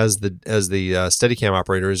 As the Steadicam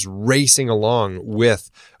operator is racing along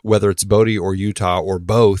with, whether it's Bodhi or Utah or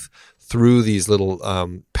both, through these little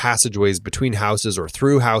passageways between houses or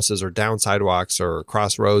through houses or down sidewalks or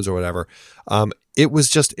across roads or whatever. It was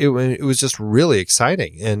just really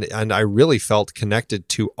exciting, and I really felt connected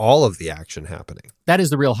to all of the action happening. That is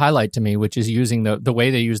the real highlight to me, which is using the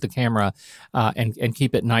way they use the camera and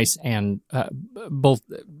keep it nice, and both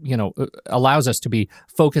allows us to be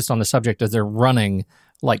focused on the subject as they're running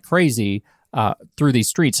like crazy through these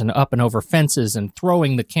streets and up and over fences, and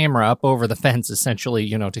throwing the camera up over the fence, essentially,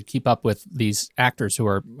 to keep up with these actors who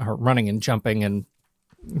are running and jumping, and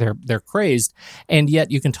they're crazed. And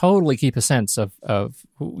yet you can totally keep a sense of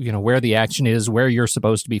where the action is, where you're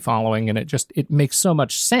supposed to be following, and it makes so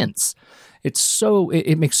much sense.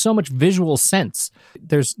 It makes so much visual sense.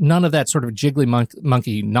 There's none of that sort of jiggly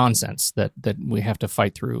monkey nonsense that we have to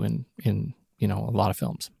fight through in a lot of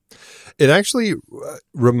films. It actually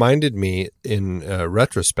reminded me, in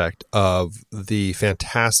retrospect, of the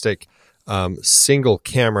fantastic single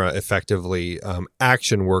camera, effectively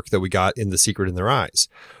action work that we got in The Secret in Their Eyes,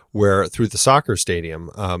 where through the soccer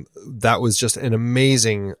stadium, that was just an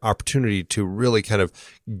amazing opportunity to really kind of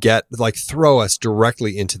throw us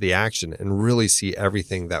directly into the action and really see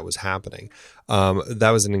everything that was happening.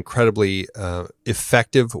 That was an incredibly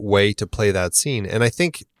effective way to play that scene. And I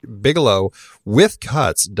think Bigelow, with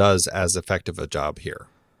cuts, does as effective a job here.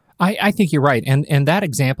 I think you're right, and that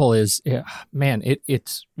example is,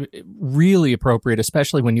 it's really appropriate,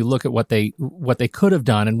 especially when you look at what they could have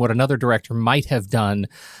done and what another director might have done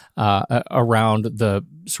around the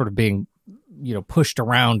sort of being, pushed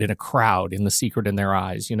around in a crowd in The Secret in Their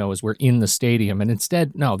Eyes, as we're in the stadium. And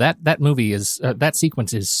instead, no, that movie is that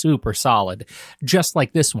sequence is super solid, just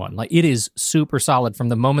like this one. Like, it is super solid from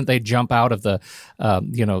the moment they jump out of the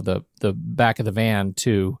back of the van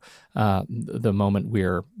to the moment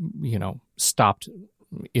we're stopped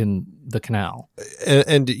in the canal.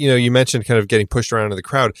 And you mentioned kind of getting pushed around in the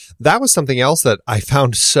crowd. That was something else that I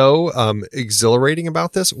found so exhilarating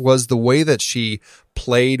about this, was the way that she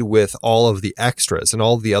played with all of the extras and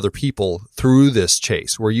all of the other people through this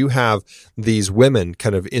chase, where you have these women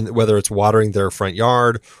kind of in, whether it's watering their front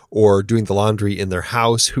yard or doing the laundry in their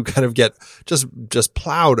house, who kind of get just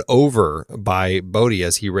plowed over by Bodhi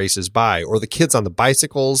as he races by, or the kids on the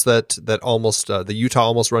bicycles that almost the Utah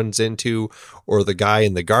almost runs into, or the guy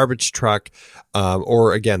in the garbage truck,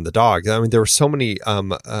 or again the dog. I mean, there were so many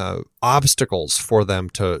obstacles for them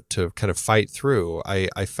to kind of fight through.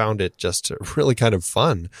 I found it just really kind of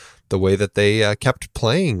fun, the way that they kept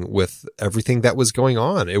playing with everything that was going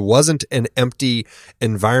on. It wasn't an empty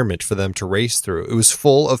environment for them to race through. It was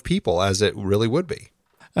full of people, as it really would be.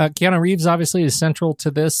 Keanu Reeves obviously is central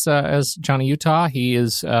to this as Johnny Utah. He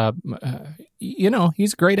is,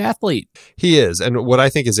 he's a great athlete. He is. And what I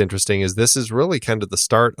think is interesting is this is really kind of the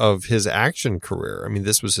start of his action career. I mean,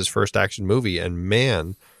 this was his first action movie. And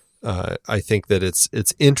man, I think that it's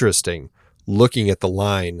interesting looking at the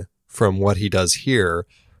line from what he does here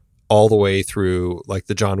all the way through like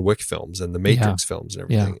the John Wick films and the Matrix films and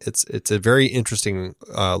everything. Yeah. It's a very interesting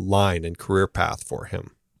line and career path for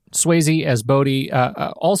him. Swayze as Bodhi,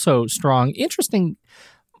 also strong. Interesting.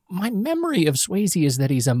 My memory of Swayze is that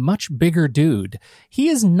he's a much bigger dude. He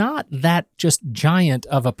is not that just giant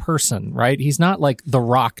of a person, right? He's not like the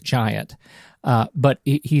Rock giant, but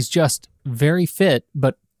he's just very fit,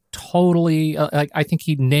 but totally, I think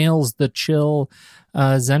he nails the chill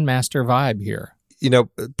Zen Master vibe here. You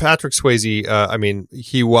know, Patrick Swayze, I mean,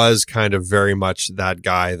 he was kind of very much that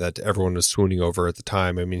guy that everyone was swooning over at the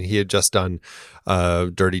time. I mean, he had just done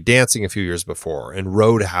Dirty Dancing a few years before, and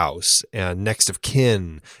Roadhouse, and Next of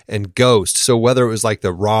Kin, and Ghost. So whether it was like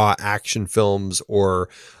the raw action films or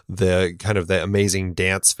the kind of the amazing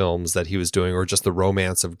dance films that he was doing, or just the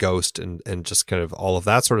romance of Ghost and just kind of all of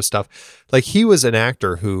that sort of stuff, like he was an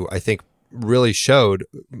actor who I think really showed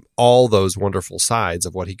all those wonderful sides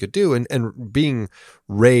of what he could do, and being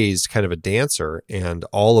raised kind of a dancer and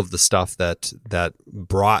all of the stuff that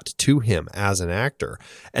brought to him as an actor,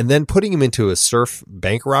 and then putting him into a surf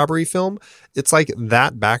bank robbery film. It's like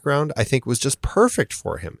that background I think was just perfect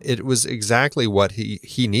for him. It was exactly what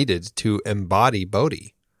he needed to embody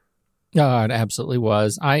Bodhi. It absolutely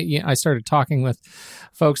was. I started talking with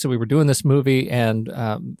folks that we were doing this movie, and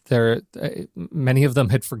many of them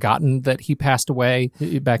had forgotten that he passed away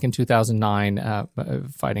back in 2009,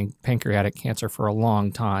 fighting pancreatic cancer for a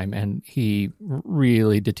long time, and he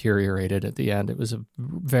really deteriorated at the end. It was a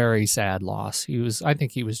very sad loss. I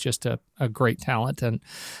think he was just a great talent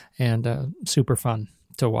and super fun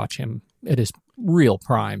to watch him at his real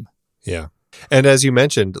prime. Yeah. And as you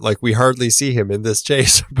mentioned, like we hardly see him in this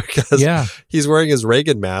chase because he's wearing his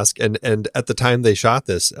Reagan mask. And at the time they shot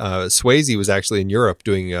this, Swayze was actually in Europe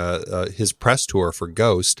doing his press tour for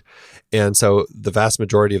Ghost. And so the vast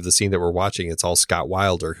majority of the scene that we're watching, it's all Scott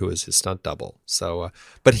Wilder, who is his stunt double. So,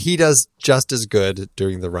 but he does just as good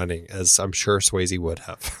during the running as I'm sure Swayze would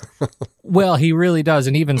have. Well, he really does.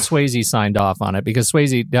 And even Swayze signed off on it because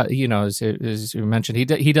Swayze, as you mentioned,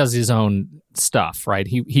 he does his own stuff, right?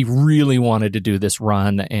 He really wanted to do this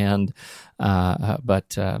run, and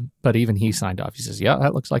but even he signed off. He says, "Yeah,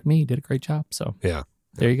 that looks like me. He did a great job." So yeah,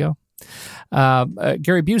 there you go.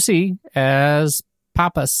 Gary Busey as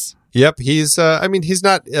Pappas. Yep, he's he's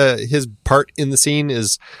not his part in the scene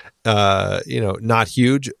is not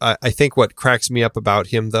huge. I think what cracks me up about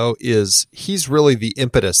him though is he's really the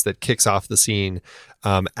impetus that kicks off the scene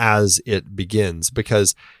as it begins,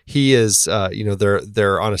 because he is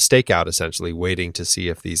they're on a stakeout essentially waiting to see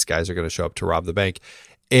if these guys are going to show up to rob the bank.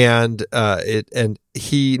 And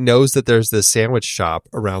he knows that there's this sandwich shop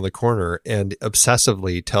around the corner, and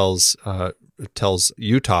obsessively tells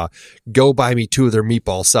Utah, "Go buy me 2 of their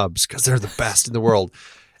meatball subs because they're the best in the world."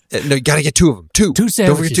 No, you got to get 2 of them. 2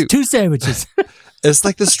 sandwiches. 2 sandwiches. It's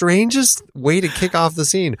like the strangest way to kick off the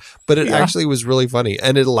scene, but it actually was really funny,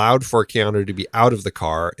 and it allowed for Keanu to be out of the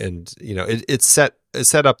car, and it set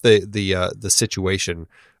up the situation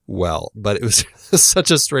well. But it was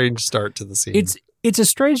such a strange start to the scene. It's a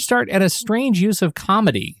strange start and a strange use of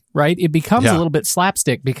comedy, right? It becomes a little bit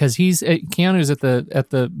slapstick because Keanu's at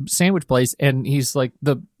the sandwich place, and he's like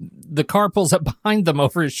the car pulls up behind them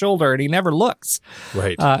over his shoulder, and he never looks.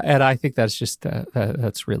 Right. And I think that's just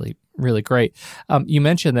that's really, really great. You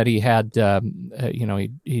mentioned that he had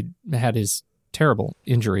he had his terrible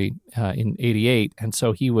injury in '88, and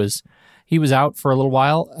so he was out for a little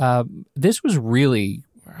while. This was really,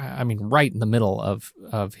 right in the middle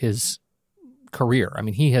of his career. I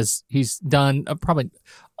mean, he's done probably.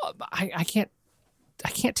 I can't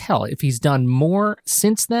tell if he's done more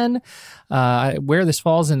since then. Where this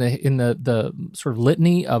falls in the sort of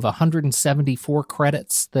litany of 174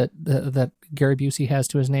 credits that Gary Busey has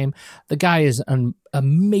to his name. The guy is an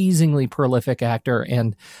amazingly prolific actor,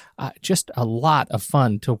 and just a lot of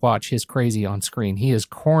fun to watch his crazy on screen. He has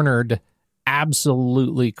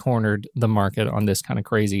absolutely cornered the market on this kind of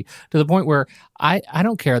crazy, to the point where I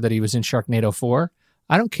don't care that he was in Sharknado 4.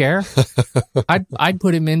 I don't care. I'd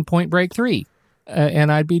put him in Point Break 3,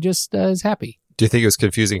 and I'd be just as happy. Do you think it was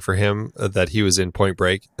confusing for him that he was in Point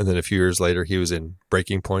Break, and then a few years later he was in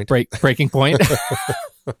Breaking Point? Breaking Point.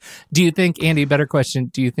 Do you think, Andy, better question,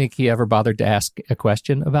 do you think he ever bothered to ask a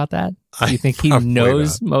question about that? Do you think he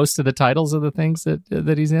knows most of the titles of the things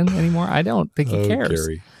that he's in anymore? I don't think he cares.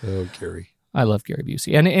 Gary. Oh, Gary. I love Gary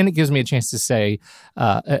Busey, and it gives me a chance to say,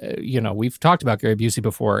 we've talked about Gary Busey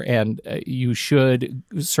before, and you should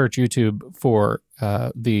search YouTube for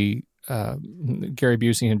the Gary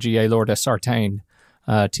Busey and G.A. Lourdes Sartain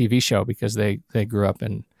TV show, because they grew up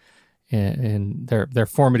in their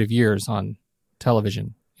formative years on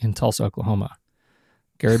television in Tulsa, Oklahoma.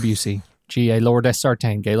 Gary Busey, G.A. Lourdes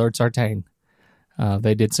Sartain, Gaylord Sartain.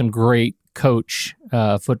 They did some great coach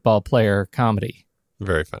football player comedy.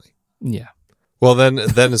 Very funny. Yeah. Well, then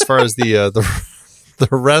as far as the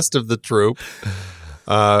rest of the troupe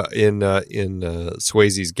in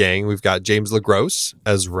Swayze's gang, we've got James LaGrosse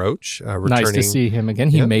as Roach. Returning. Nice to see him again.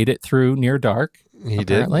 He made it through Near Dark. He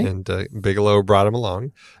apparently. Did, and Bigelow brought him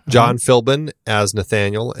along. John Philbin as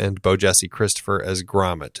Nathaniel, and Bo Jesse Christopher as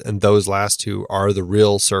Gromit. And those last two are the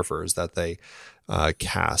real surfers that they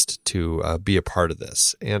cast to be a part of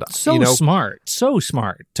this. And so smart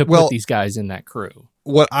to put these guys in that crew.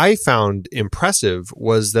 What I found impressive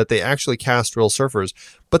was that they actually cast real surfers,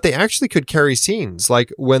 but they actually could carry scenes.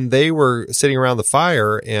 Like when they were sitting around the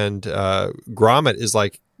fire and Gromit is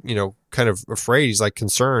like, kind of afraid. He's like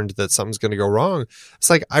concerned that something's going to go wrong. It's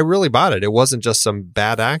like, I really bought it. It wasn't just some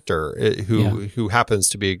bad actor who happens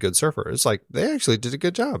to be a good surfer. It's like they actually did a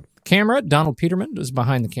good job. Camera, Donald Peterman was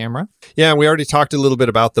behind the camera. Yeah, and we already talked a little bit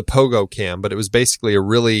about the Pogo cam, but it was basically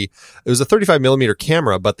it was a 35 millimeter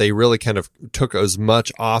camera, but they really kind of took as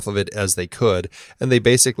much off of it as they could. And they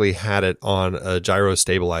basically had it on a gyro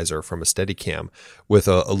stabilizer from a Steadicam with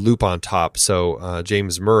a loop on top. So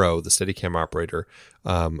James Murrow, the Steadicam operator,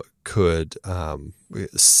 could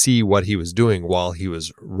see what he was doing while he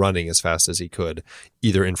was running as fast as he could,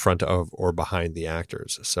 either in front of or behind the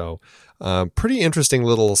actors. So pretty interesting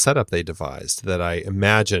little setup they devised that I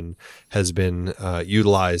imagine has been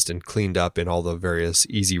utilized and cleaned up in all the various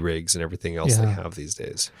easy rigs and everything else they have these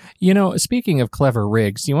days. Speaking of clever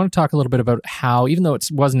rigs, do you want to talk a little bit about how, even though it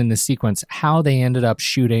wasn't in the sequence, how they ended up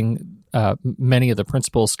shooting many of the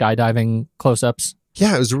principal skydiving close-ups?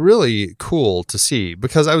 Yeah, it was really cool to see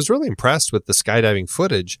because I was really impressed with the skydiving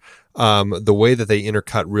footage, the way that they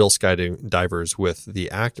intercut real skydivers with the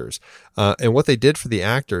actors. And what they did for the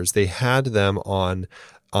actors, they had them on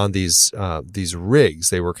these rigs.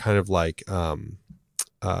 They were kind of like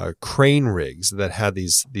crane rigs that had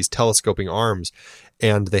these telescoping arms,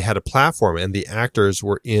 and they had a platform, and the actors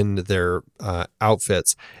were in their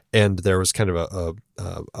outfits, and there was kind of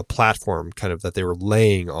a platform kind of that they were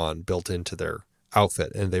laying on built into their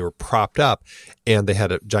outfit, and they were propped up, and they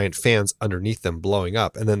had giant fans underneath them blowing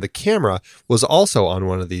up. And then the camera was also on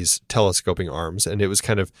one of these telescoping arms, and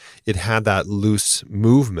it had that loose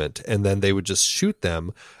movement, and then they would just shoot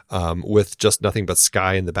them with just nothing but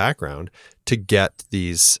sky in the background to get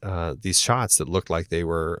these shots that looked like they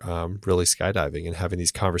were really skydiving and having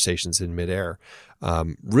these conversations in midair.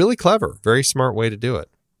 Really clever, very smart way to do it.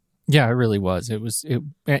 Yeah, it really was. It was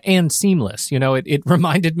and seamless. It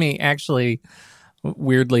reminded me actually,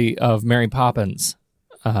 weirdly, of Mary Poppins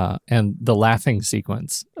and the laughing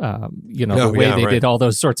sequence. The way they did all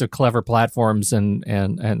those sorts of clever platforms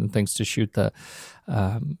and things to shoot the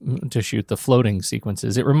floating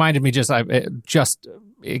sequences. It reminded me just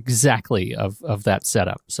exactly of that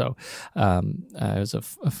setup. So it was a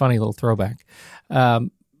funny little throwback.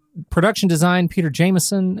 Production design, Peter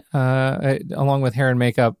Jameson, along with hair and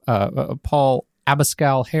makeup, Paul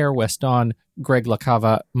Abascal, hair, Wes Dawn, Greg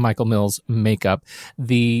LaCava, Michael Mills, makeup.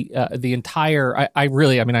 The entire,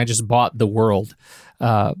 I just bought the world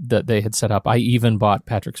that they had set up. I even bought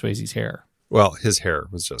Patrick Swayze's hair. Well, his hair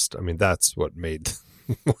was just, that's what made.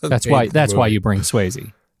 That's why you bring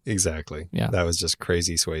Swayze. Exactly. Yeah. That was just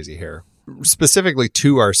crazy Swayze hair. Specifically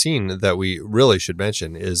to our scene that we really should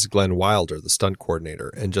mention is Glenn Wilder, the stunt coordinator,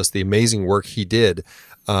 and just the amazing work he did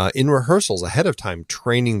in rehearsals ahead of time,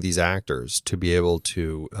 training these actors to be able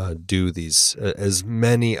to do these as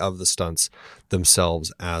many of the stunts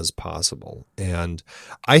themselves as possible. And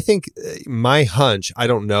I think my hunch, I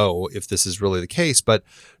don't know if this is really the case, but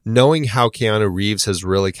knowing how Keanu Reeves has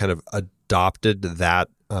really kind of adopted that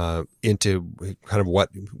into kind of what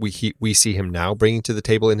we see him now bringing to the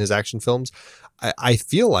table in his action films, I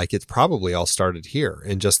feel like it's probably all started here,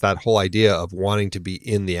 and just that whole idea of wanting to be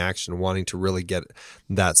in the action, wanting to really get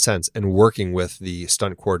that sense, and working with the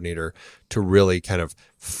stunt coordinator to really kind of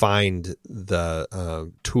find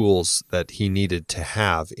the tools that he needed to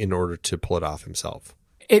have in order to pull it off himself.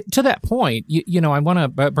 To that point, I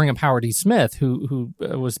want to bring up Howard E. Smith, who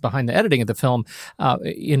was behind the editing of the film,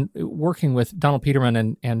 in working with Donald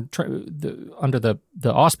Peterman and under the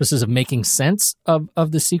auspices of making sense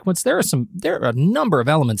of the sequence. There are a number of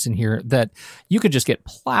elements in here that you could just get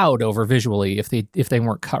plowed over visually if they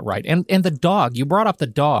weren't cut right. And the dog, you brought up the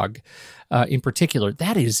dog in particular,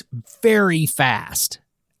 that is very fast.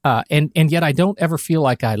 And yet I don't ever feel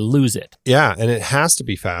like I lose it. Yeah, and it has to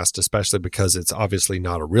be fast, especially because it's obviously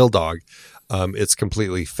not a real dog. It's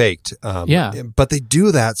completely faked. But they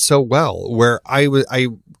do that so well, where I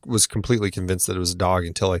was completely convinced that it was a dog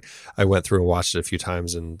until I went through and watched it a few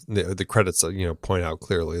times, and the credits point out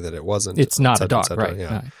clearly that it wasn't. It's not a dog, right?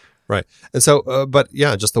 Yeah. Right. And so, but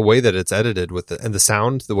yeah, just the way that it's edited and the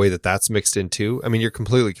sound, the way that that's mixed in too. I mean, you're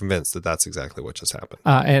completely convinced that that's exactly what just happened.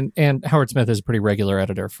 And Howard Smith is a pretty regular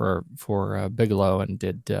editor for Bigelow, and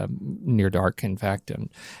did Near Dark, in fact,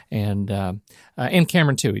 and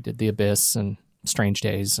Cameron too. He did The Abyss and Strange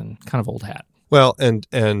Days and kind of old hat. Well, and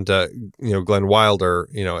Glenn Wilder,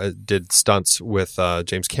 did stunts with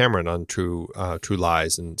James Cameron on True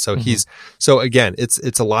Lies, and so again,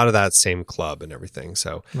 it's a lot of that same club and everything.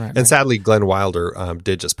 So, right. Sadly, Glenn Wilder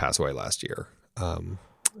did just pass away last year.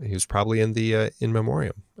 He was probably in the in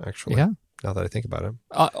memoriam, actually. Yeah. Now that I think about it,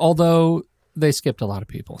 although they skipped a lot of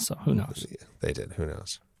people, so who knows? They did. Who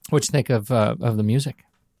knows? What you think of the music?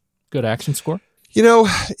 Good action score. It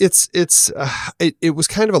was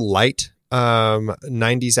kind of a light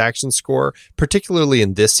 90s action score, particularly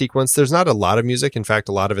in this sequence. There's not a lot of music. In fact,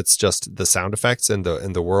 a lot of it's just the sound effects and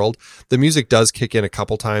the world. The music does kick in a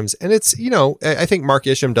couple times, and it's, I think Mark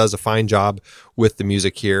Isham does a fine job with the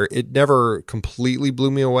music here. It never completely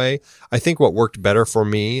blew me away. I think what worked better for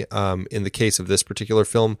me in the case of this particular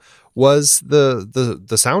film was the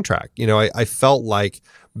soundtrack. I felt like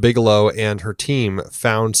Bigelow and her team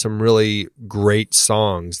found some really great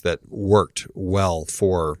songs that worked well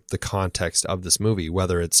for the context of this movie,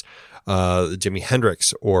 whether it's Jimi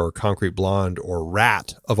Hendrix or Concrete Blonde or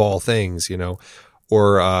Rat, of all things,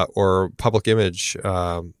 or Public Image.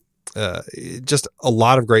 Just a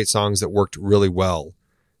lot of great songs that worked really well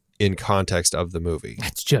in context of the movie.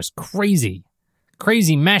 That's just crazy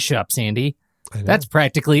mashups, Andy. That's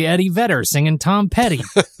practically Eddie Vedder singing Tom Petty.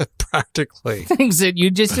 Practically. Things that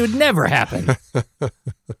it would never happen.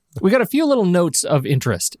 We got a few little notes of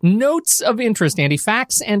interest. Notes of interest, Andy.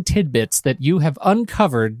 Facts and tidbits that you have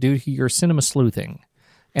uncovered due to your cinema sleuthing.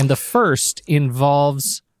 And the first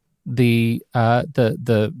involves the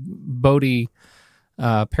Bodhi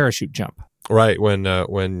parachute jump. Right.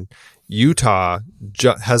 When Utah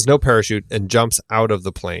has no parachute and jumps out of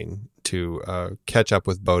the plane to catch up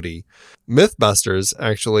with Bodhi. Mythbusters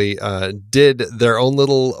actually did their own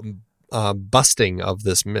little busting of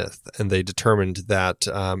this myth, and they determined that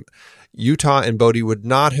Utah and Bodhi would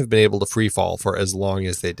not have been able to free fall for as long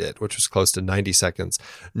as they did, which was close to 90 seconds,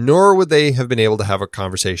 nor would they have been able to have a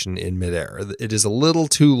conversation in midair. It is a little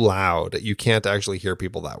too loud. You can't actually hear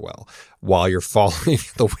people that well while you're falling.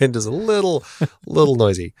 The wind is a little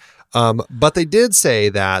noisy. But they did say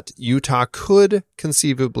that Utah could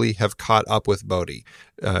conceivably have caught up with Bodhi.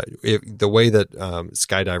 The way that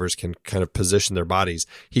skydivers can kind of position their bodies,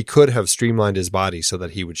 he could have streamlined his body so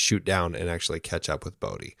that he would shoot down and actually catch up with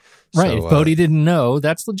Bodhi. Right. So, if Bodhi didn't know,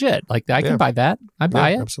 that's legit. Like, I can buy that. I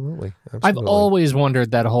buy it. Absolutely. I've always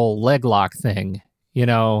wondered that whole leg lock thing,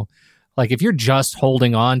 like if you're just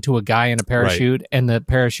holding on to a guy in a parachute and the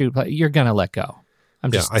parachute, you're going to let go.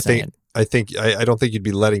 I'm just saying. I don't think you'd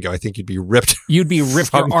be letting go. I think you'd be ripped. You'd be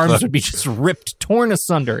ripped. Your arms would be just ripped, torn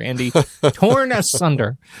asunder, Andy, torn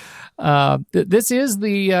asunder. This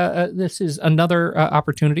is another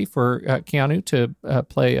opportunity for Keanu to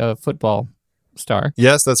play a football star.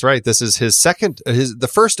 Yes, that's right. This is the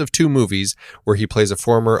first of two movies where he plays a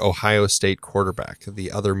former Ohio State quarterback.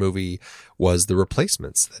 The other movie was The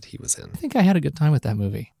Replacements that he was in. I think I had a good time with that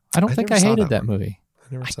movie. I don't think I hated that movie.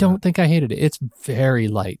 I don't think I hated it. It's very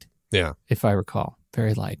light. Yeah. If I recall.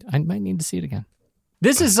 Very light. I might need to see it again.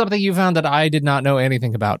 This is something you found that I did not know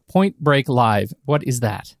anything about. Point Break Live. What is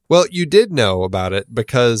that? Well, you did know about it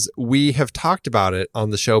because we have talked about it on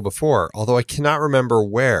the show before, although I cannot remember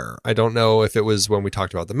where. I don't know if it was when we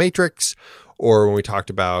talked about The Matrix or when we talked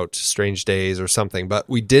about Strange Days or something, but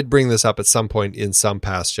we did bring this up at some point in some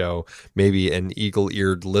past show. Maybe an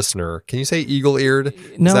eagle-eared listener. Can you say eagle-eared?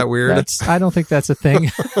 No, is that weird? I don't think that's a thing.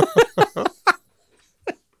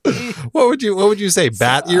 What would you say?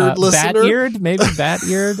 Bat-eared listener? Bat-eared, maybe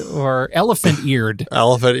bat-eared or elephant-eared.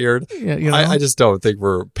 Elephant-eared. Yeah, I just don't think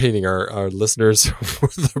we're painting our listeners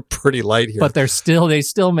with a pretty light here. But they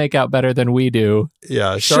still make out better than we do.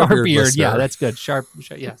 Yeah, sharp-eared. Yeah, that's good. Sharp.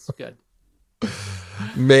 Yes, good.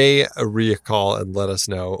 may recall and let us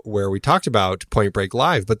know where we talked about Point Break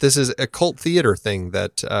live. But this is a cult theater thing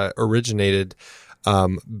that originated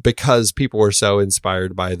because people were so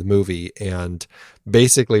inspired by the movie. And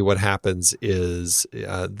basically what happens is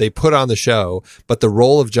they put on the show, but the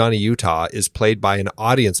role of Johnny Utah is played by an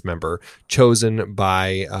audience member chosen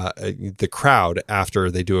by the crowd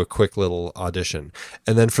after they do a quick little audition.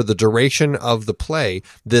 And then for the duration of the play,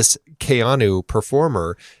 this Keanu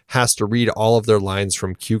performer has to read all of their lines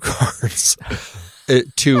from cue cards.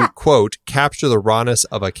 To, quote, capture the rawness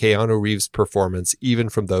of a Keanu Reeves performance, even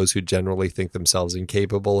from those who generally think themselves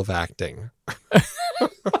incapable of acting.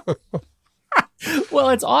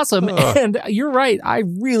 Well, it's awesome. And you're right. I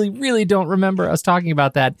really, really don't remember us talking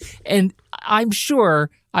about that. And I'm sure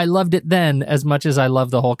I loved it then as much as I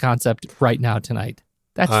love the whole concept right now tonight.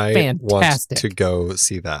 That's fantastic. Want to go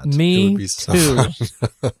see that. Me it would be so too.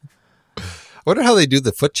 Fun. I wonder how they do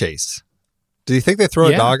the foot chase. Do you think they throw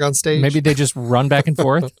a dog on stage? Maybe they just run back and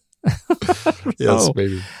forth. Yes,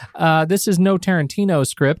 maybe. This is no Tarantino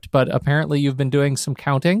script, but apparently you've been doing some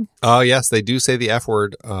counting. Oh, yes. They do say the F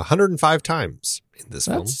word 105 times in this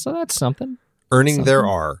film. So that's something. Earning their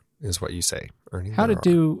R is what you say. How to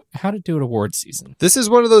do at award season. This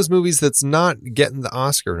is one of those movies that's not getting the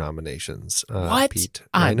Oscar nominations. What? Pete.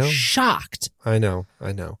 I'm shocked. I know.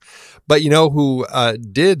 But you know who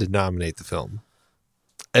did nominate the film?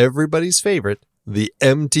 Everybody's favorite, the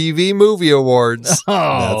MTV Movie Awards.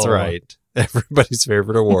 Oh. That's right. Everybody's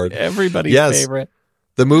favorite award. Everybody's favorite.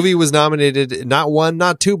 The movie was nominated not 1,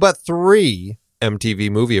 not 2, but 3 MTV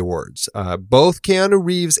Movie Awards. Both Keanu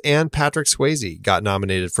Reeves and Patrick Swayze got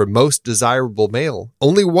nominated for Most Desirable Male.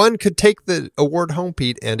 Only one could take the award home,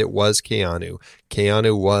 Pete, and it was Keanu.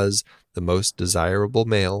 Keanu was the most desirable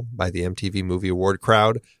male by the MTV Movie Award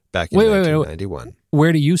crowd back in 1991. Wait.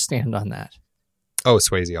 Where do you stand on that? Oh,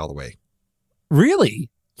 Swayze all the way.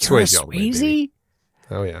 Really? Swayze all the way, baby.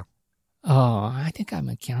 Oh, yeah. Oh, I think I'm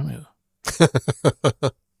a Keanu.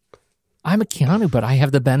 I'm a Keanu, but I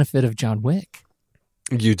have the benefit of John Wick.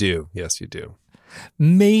 You do. Yes, you do.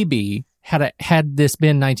 Maybe had this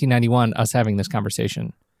been 1991, us having this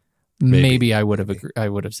conversation, maybe I would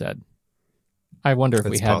have said. I wonder if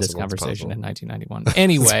we had this conversation in 1991.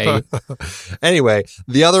 Anyway,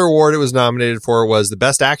 the other award it was nominated for was the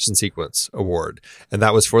Best Action Sequence Award. And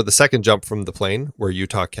that was for the second jump from the plane where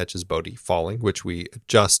Utah catches Bodhi falling, which we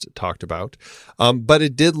just talked about. But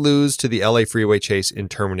it did lose to the LA freeway chase in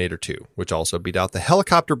Terminator 2, which also beat out the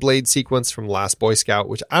helicopter blade sequence from Last Boy Scout,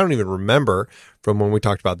 which I don't even remember from when we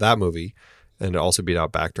talked about that movie. And it also beat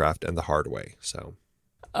out Backdraft and The Hard Way. So...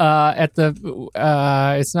 it's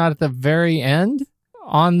not at the very end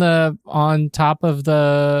on top of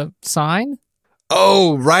the sign.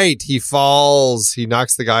 Oh, right. He falls. He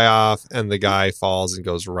knocks the guy off and the guy falls and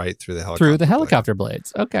goes right through the helicopter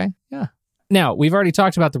blades. Okay. Yeah. Now we've already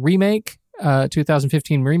talked about the remake,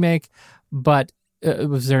 2015 remake, but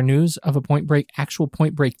was there news of a actual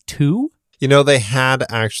Point Break 2? You know, they had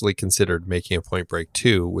actually considered making a Point Break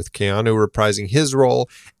 2 with Keanu reprising his role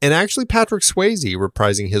and actually Patrick Swayze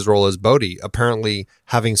reprising his role as Bodhi, apparently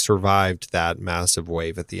having survived that massive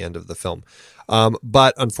wave at the end of the film.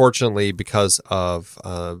 But unfortunately, because of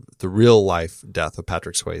the real life death of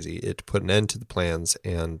Patrick Swayze, it put an end to the plans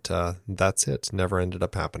and that's it. Never ended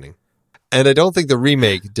up happening. And I don't think the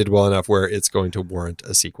remake did well enough where it's going to warrant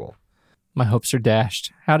a sequel. My hopes are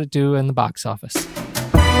dashed. How'd it do in the box office?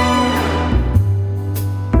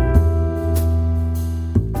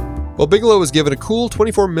 Well, Bigelow was given a cool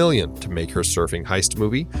 $24 million to make her surfing heist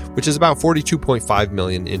movie, which is about $42.5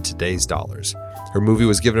 million in today's dollars. Her movie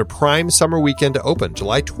was given a prime summer weekend to open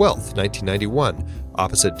July 12th, 1991,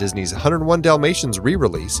 opposite Disney's 101 Dalmatians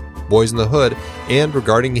re-release, Boys in the Hood, and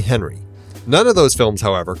Regarding Henry. None of those films,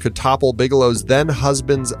 however, could topple Bigelow's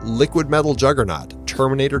then-husband's liquid metal juggernaut,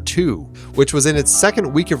 Terminator 2, which was in its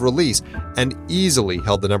second week of release and easily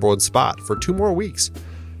held the #1 spot for 2 more weeks.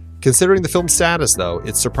 Considering the film's status, though,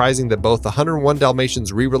 it's surprising that both the 101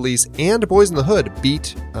 Dalmatians re-release and Boys in the Hood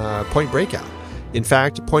beat Point Break out. In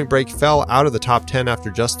fact, Point Break fell out of the top 10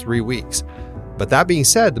 after just 3 weeks. But that being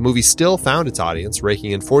said, the movie still found its audience,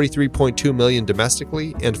 raking in $43.2 million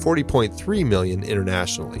domestically and $40.3 million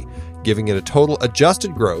internationally, giving it a total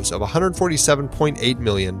adjusted gross of $147.8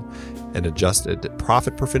 million and adjusted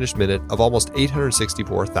profit per finished minute of almost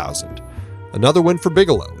 $864,000. Another win for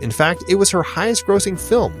Bigelow. In fact, it was her highest grossing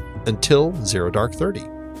film until Zero Dark 30.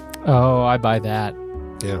 Oh, I buy that.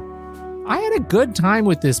 Yeah. I had a good time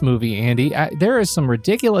with this movie, Andy. There is some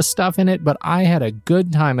ridiculous stuff in it, but I had a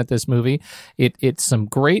good time at this movie. It's some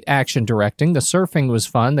great action directing. The surfing was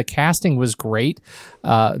fun. The casting was great.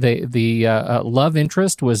 The love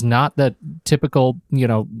interest was not the typical,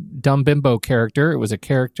 dumb bimbo character. It was a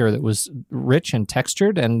character that was rich and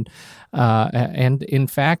textured, and in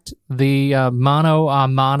fact, the mano a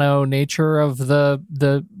mano nature of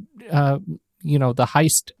the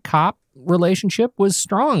heist cop relationship was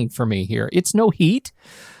strong for me here. It's no Heat,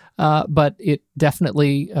 but it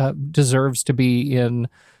definitely deserves to be in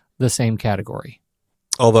the same category.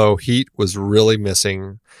 Although Heat was really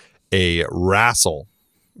missing a wrestle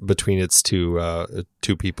between its two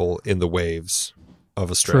people in the waves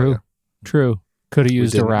of Australia. True. Could have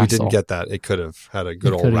used a wrestle. We didn't get that. It could have had a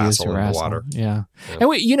good old wrestle in the water. Yeah. And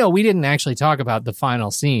we didn't actually talk about the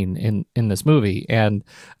final scene in this movie, and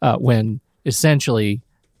when essentially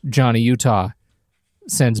Johnny Utah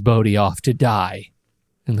sends Bodhi off to die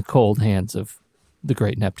in the cold hands of the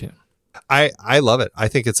great Neptune. I love it. I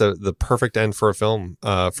think it's the perfect end for a film,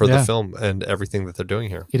 the film and everything that they're doing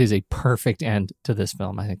here. It is a perfect end to this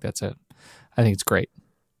film. I think that's it. I think it's great.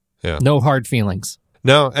 Yeah. No hard feelings.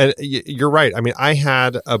 No, and you're right. I mean, I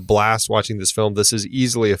had a blast watching this film. This is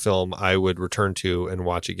easily a film I would return to and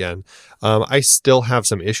watch again. I still have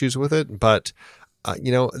some issues with it, but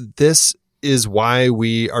this is why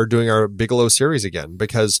we are doing our Bigelow series again,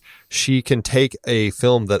 because she can take a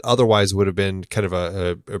film that otherwise would have been kind of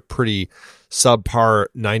a pretty subpar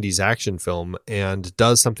 90s action film and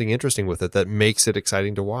does something interesting with it that makes it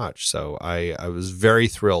exciting to watch. So I was very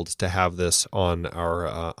thrilled to have this on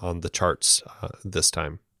on the charts this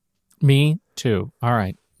time. Me too. All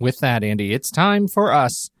right. With that, Andy, it's time for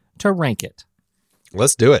us to rank it.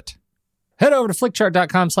 Let's do it. Head over to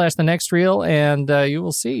flickchart.com/thenextreel and you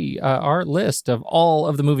will see our list of all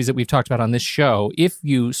of the movies that we've talked about on this show. If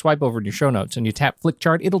you swipe over in your show notes and you tap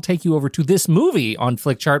Flickchart, it'll take you over to this movie on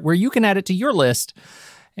Flickchart where you can add it to your list.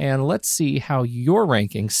 And let's see how your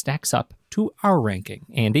ranking stacks up to our ranking.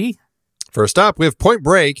 Andy? First up, we have Point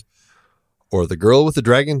Break or The Girl with the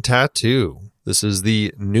Dragon Tattoo. This is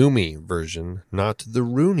the Noomi version, not the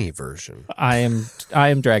Rooney version. I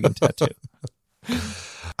am Dragon Tattoo.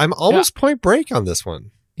 I'm almost Point Break on this one.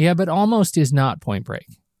 Yeah, but almost is not Point Break.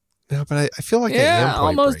 No, but I feel like I am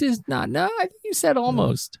Point almost Break. is not. No, I think you said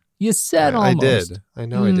almost. You said almost. I did. I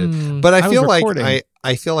know I did. But I feel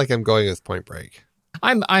like I'm going with Point Break.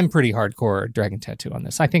 I'm pretty hardcore Dragon Tattoo on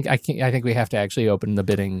this. I think we have to actually open the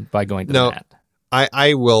bidding by going to Matt.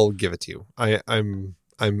 I will give it to you. I'm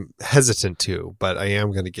hesitant to, but I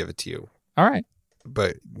am going to give it to you. All right.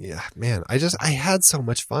 But yeah, man, I had so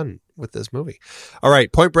much fun with this movie. All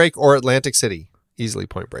right, Point Break or Atlantic City? Easily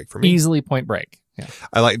Point Break for me. Easily Point Break. Yeah.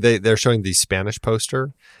 I like they're showing the Spanish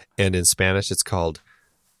poster, and in Spanish it's called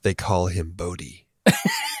 "They Call Him Bodhi."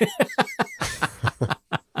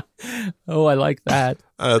 Oh, I like that.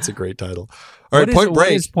 That's a great title. All right, Point Break.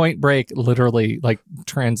 What is Point Break literally like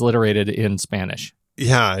transliterated in Spanish?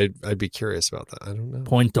 Yeah, I'd be curious about that. I don't know.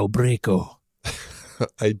 Punto Breco.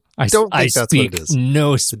 I don't think that's what it is.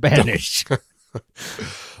 No Spanish.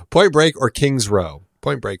 Point Break or King's Row?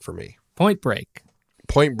 Point Break for me. Point Break.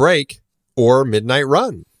 Point Break or Midnight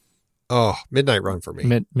Run? Oh, Midnight Run for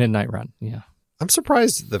me. Midnight Run, yeah. I'm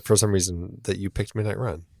surprised that for some reason that you picked Midnight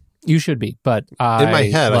Run. You should be, but in my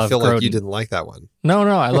head, I feel Grodin. like you didn't like that one. No,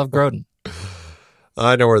 I love Grodin.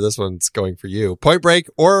 I know where this one's going for you. Point Break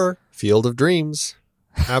or Field of Dreams?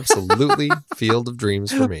 Absolutely Field of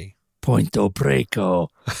Dreams for me. Punto Breco.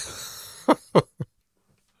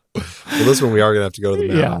 Well, this one we are going to have to go to the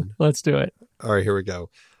mountain. Yeah, let's do it. All right, here we go.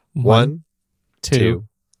 1, 2,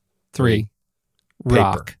 3.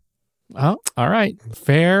 Rock. Oh, all right.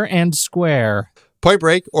 Fair and square. Point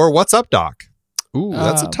Break or What's Up, Doc? Ooh,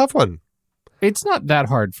 that's a tough one. It's not that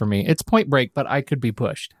hard for me. It's Point Break, but I could be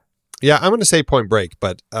pushed. Yeah, I'm going to say Point Break,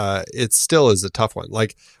 but it still is a tough one.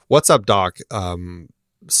 Like, What's Up, Doc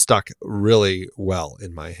stuck really well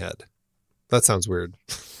in my head. That sounds weird.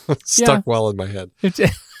 Stuck well in my head.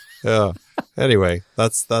 Yeah. Anyway,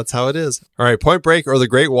 that's how it is. All right, Point Break or The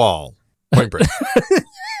Great Wall? Point Break.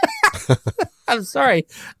 I'm sorry.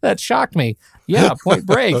 That shocked me. Yeah, Point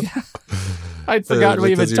Break. I'd forgotten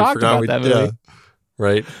we even talked about that movie. Yeah.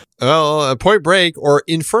 Right. Well, Point Break or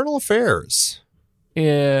Infernal Affairs?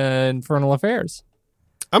 Infernal Affairs.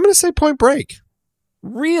 I'm going to say Point Break.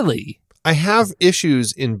 Really? I have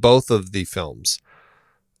issues in both of the films,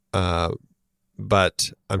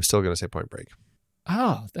 but I'm still going to say Point Break.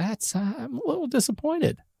 Oh, I'm a little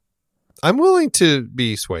disappointed. I'm willing to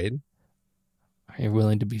be swayed. Are you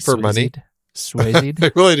willing to be for money? Swayzed?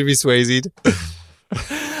 I'm willing to be swayzed.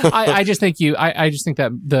 I just think I just think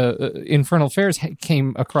that the Infernal Affairs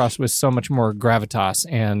came across with so much more gravitas,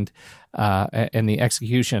 and the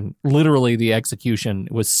execution, literally the execution,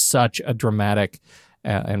 was such a dramatic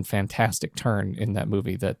and fantastic turn in that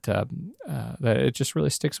movie that that it just really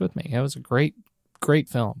sticks with me. It was a great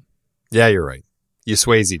film. Yeah, you're right. You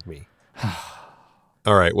Swayze'd me.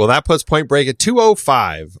 All right. Well, that puts Point Break at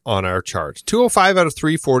 205 on our chart. 205 out of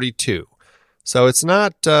 342. So it's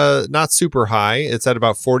not super high. It's at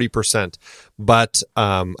about 40%. But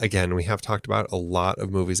again, we have talked about a lot of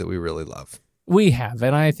movies that we really love. We have,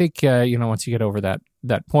 and I think once you get over that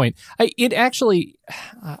point, it actually,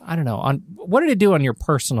 I don't know. What did it do on your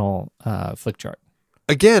personal flick chart?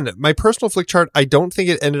 Again, my personal flick chart, I don't think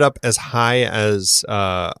it ended up as high as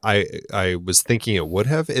I was thinking it would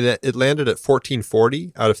have. It landed at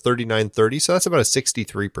 1440 out of 3930, so that's about a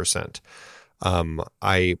 63%.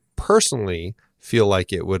 I personally feel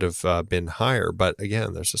like it would have been higher, but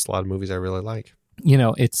again, there's just a lot of movies I really like.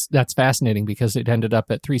 That's fascinating because it ended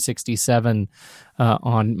up at 367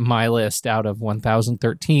 on my list out of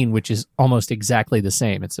 1013, which is almost exactly the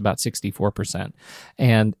same. It's about 64%.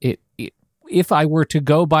 And if I were to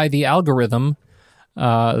go by the algorithm,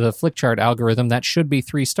 the flick chart algorithm, that should be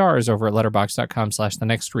 3 stars over at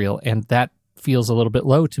letterboxd.com/thenextreel. And that feels a little bit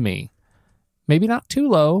low to me. Maybe not too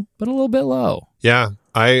low, but a little bit low. Yeah,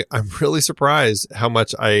 I'm really surprised how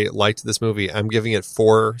much I liked this movie. I'm giving it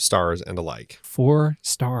 4 stars and a like. 4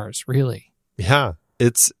 stars, really? Yeah,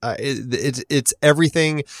 it's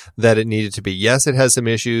everything that it needed to be. Yes, it has some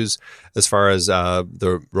issues as far as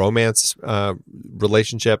the romance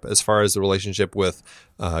relationship, as far as the relationship with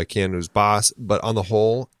Keanu's boss. But on the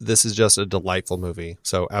whole, this is just a delightful movie.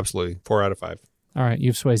 So absolutely, 4 out of 5. All right,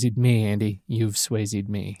 you've Swayze'd me, Andy. You've Swayze'd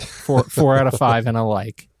me. 4 out of 5 and a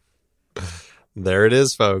like. There it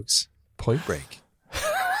is, folks. Point Break.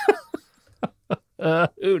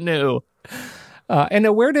 Who knew?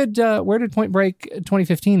 And where did Point Break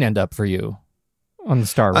 2015 end up for you on the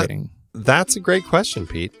star rating? That's a great question,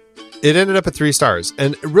 Pete. It ended up at 3 stars.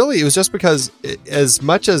 And really, it was just because as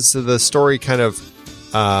much as the story kind of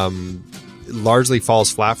largely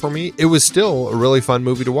falls flat for me, it was still a really fun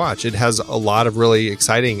movie to watch. It has a lot of really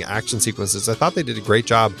exciting action sequences. I thought they did a great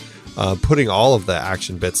job putting all of the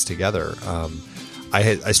action bits together.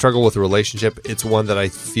 I struggle with the relationship. It's one that I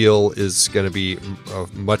feel is going to be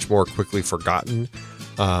much more quickly forgotten,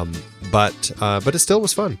 but it still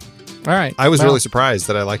was fun. All right. I was really surprised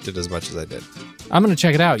that I liked it as much as I did. I'm going to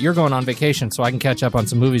check it out. You're going on vacation, so I can catch up on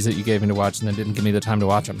some movies that you gave me to watch and then didn't give me the time to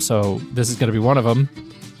watch them. So this is going to be one of them.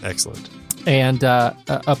 Excellent. And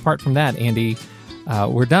apart from that, Andy,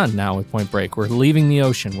 we're done now with Point Break. We're leaving the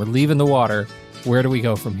ocean. We're leaving the water. Where do we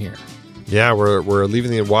go from here? Yeah, we're leaving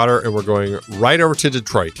the water and we're going right over to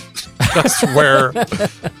Detroit.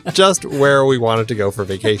 just where we wanted to go for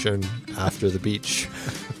vacation after the beach.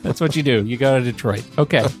 That's what you do. You go to Detroit.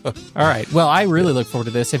 Okay. All right. Well, I really look forward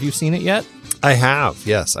to this. Have you seen it yet? I have.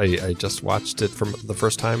 Yes. I just watched it from the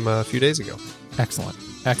first time a few days ago. Excellent.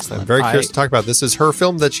 I'm very curious to talk about. This is her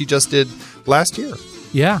film that she just did last year.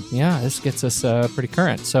 Yeah. This gets us pretty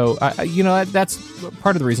current. So, that's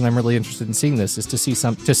part of the reason I'm really interested in seeing this is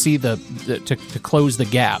to close the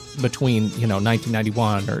gap between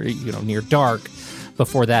 1991 or Near Dark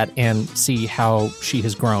before that and see how she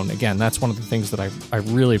has grown. Again, that's one of the things that I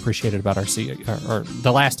really appreciated about or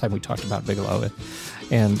the last time we talked about Bigelow,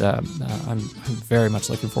 and I'm very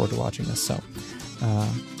much looking forward to watching this. So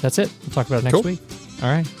that's it. We'll talk about it next week. All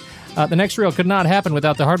right. The Next Reel could not happen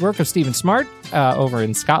without the hard work of Stephen Smart over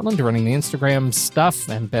in Scotland running the Instagram stuff,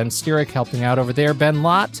 and Ben Steerick helping out over there. Ben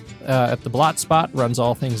Lott at the Blot Spot runs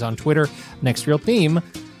all things on Twitter. Next Reel theme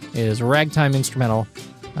is Ragtime Instrumental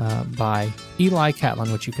by Eli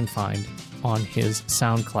Catlin, which you can find on his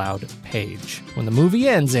SoundCloud page. When the movie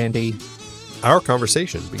ends, Andy, our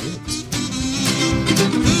conversation begins.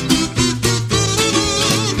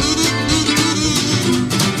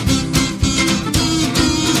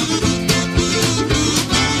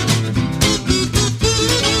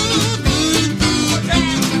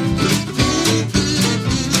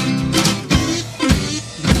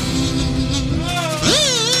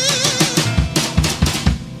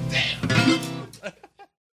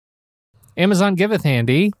 Amazon giveth,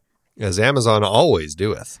 Andy. As Amazon always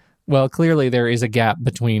doeth. Well, clearly there is a gap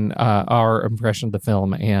between our impression of the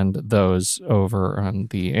film and those over on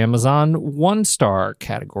the Amazon 1-star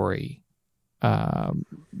category.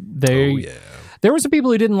 There were some people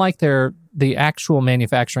who didn't like the actual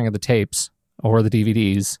manufacturing of the tapes or the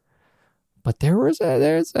DVDs, but there's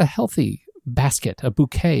a healthy basket, a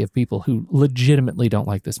bouquet of people who legitimately don't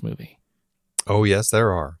like this movie. Oh yes,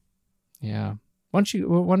 there are. Yeah. Why don't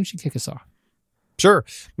you kick us off? Sure.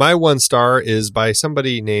 My 1 star is by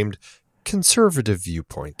somebody named Conservative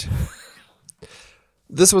Viewpoint.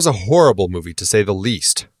 This was a horrible movie, to say the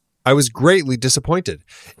least. I was greatly disappointed.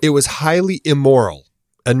 It was highly immoral,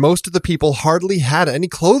 and most of the people hardly had any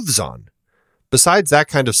clothes on. Besides that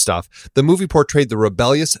kind of stuff, the movie portrayed the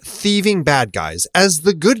rebellious, thieving bad guys as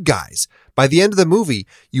the good guys. By the end of the movie,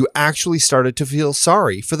 you actually started to feel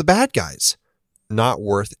sorry for the bad guys. Not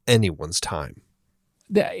worth anyone's time.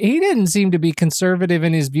 He didn't seem to be conservative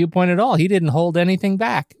in his viewpoint at all. He didn't hold anything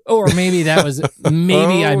back. Or maybe that was, I'm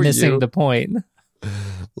missing the point.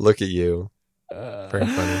 Look at you. Very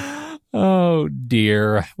funny. Oh,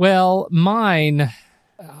 dear. Well, mine,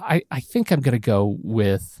 I think I'm going to go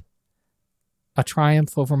with a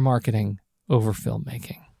triumph over marketing over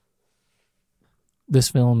filmmaking. This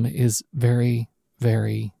film is very,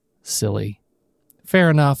 very silly. Fair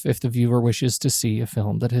enough if the viewer wishes to see a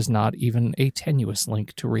film that has not even a tenuous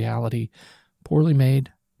link to reality, poorly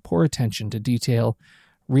made, poor attention to detail,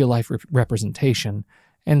 real-life representation,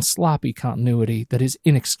 and sloppy continuity that is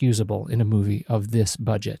inexcusable in a movie of this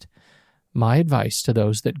budget. My advice to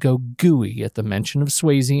those that go gooey at the mention of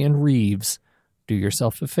Swayze and Reeves, do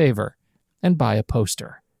yourself a favor and buy a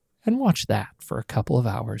poster and watch that for a couple of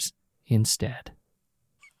hours instead.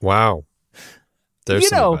 Wow. There's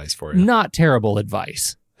some advice for you. Not terrible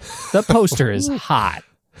advice. The poster is hot.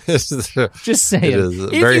 Just saying. It is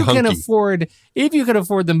very hunky. If you can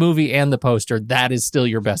afford the movie and the poster, that is still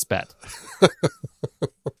your best bet.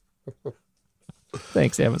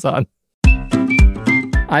 Thanks, Amazon.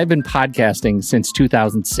 I've been podcasting since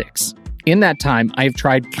 2006. In that time, I've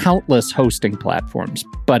tried countless hosting platforms,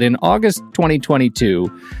 but in August 2022,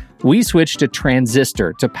 we switched to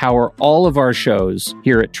Transistor to power all of our shows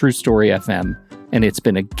here at True Story FM, and it's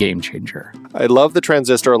been a game changer. I love the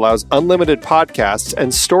Transistor allows unlimited podcasts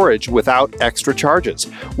and storage without extra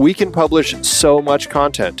charges. We can publish so much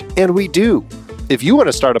content, and we do. If you want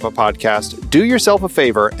to start up a podcast, do yourself a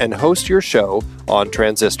favor and host your show on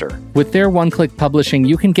Transistor. With their one-click publishing,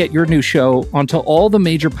 you can get your new show onto all the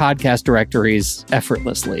major podcast directories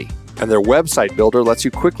effortlessly. And their website builder lets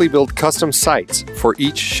you quickly build custom sites for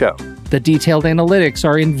each show. The detailed analytics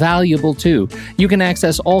are invaluable too. You can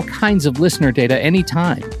access all kinds of listener data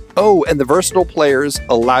anytime. Oh, and the versatile players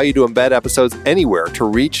allow you to embed episodes anywhere to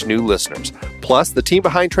reach new listeners. Plus, the team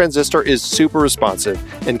behind Transistor is super responsive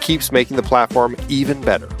and keeps making the platform even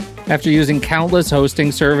better. After using countless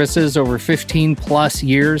hosting services over 15 plus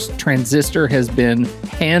years, Transistor has been,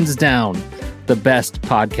 hands down, the best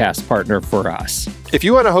podcast partner for us. If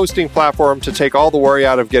you want a hosting platform to take all the worry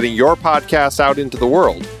out of getting your podcast out into the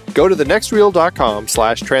world, go to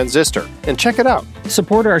thenextreel.com/transistor and check it out.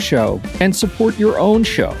 Support our show and support your own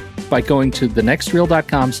show by going to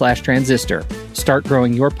thenextreel.com/transistor. Start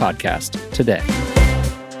growing your podcast today.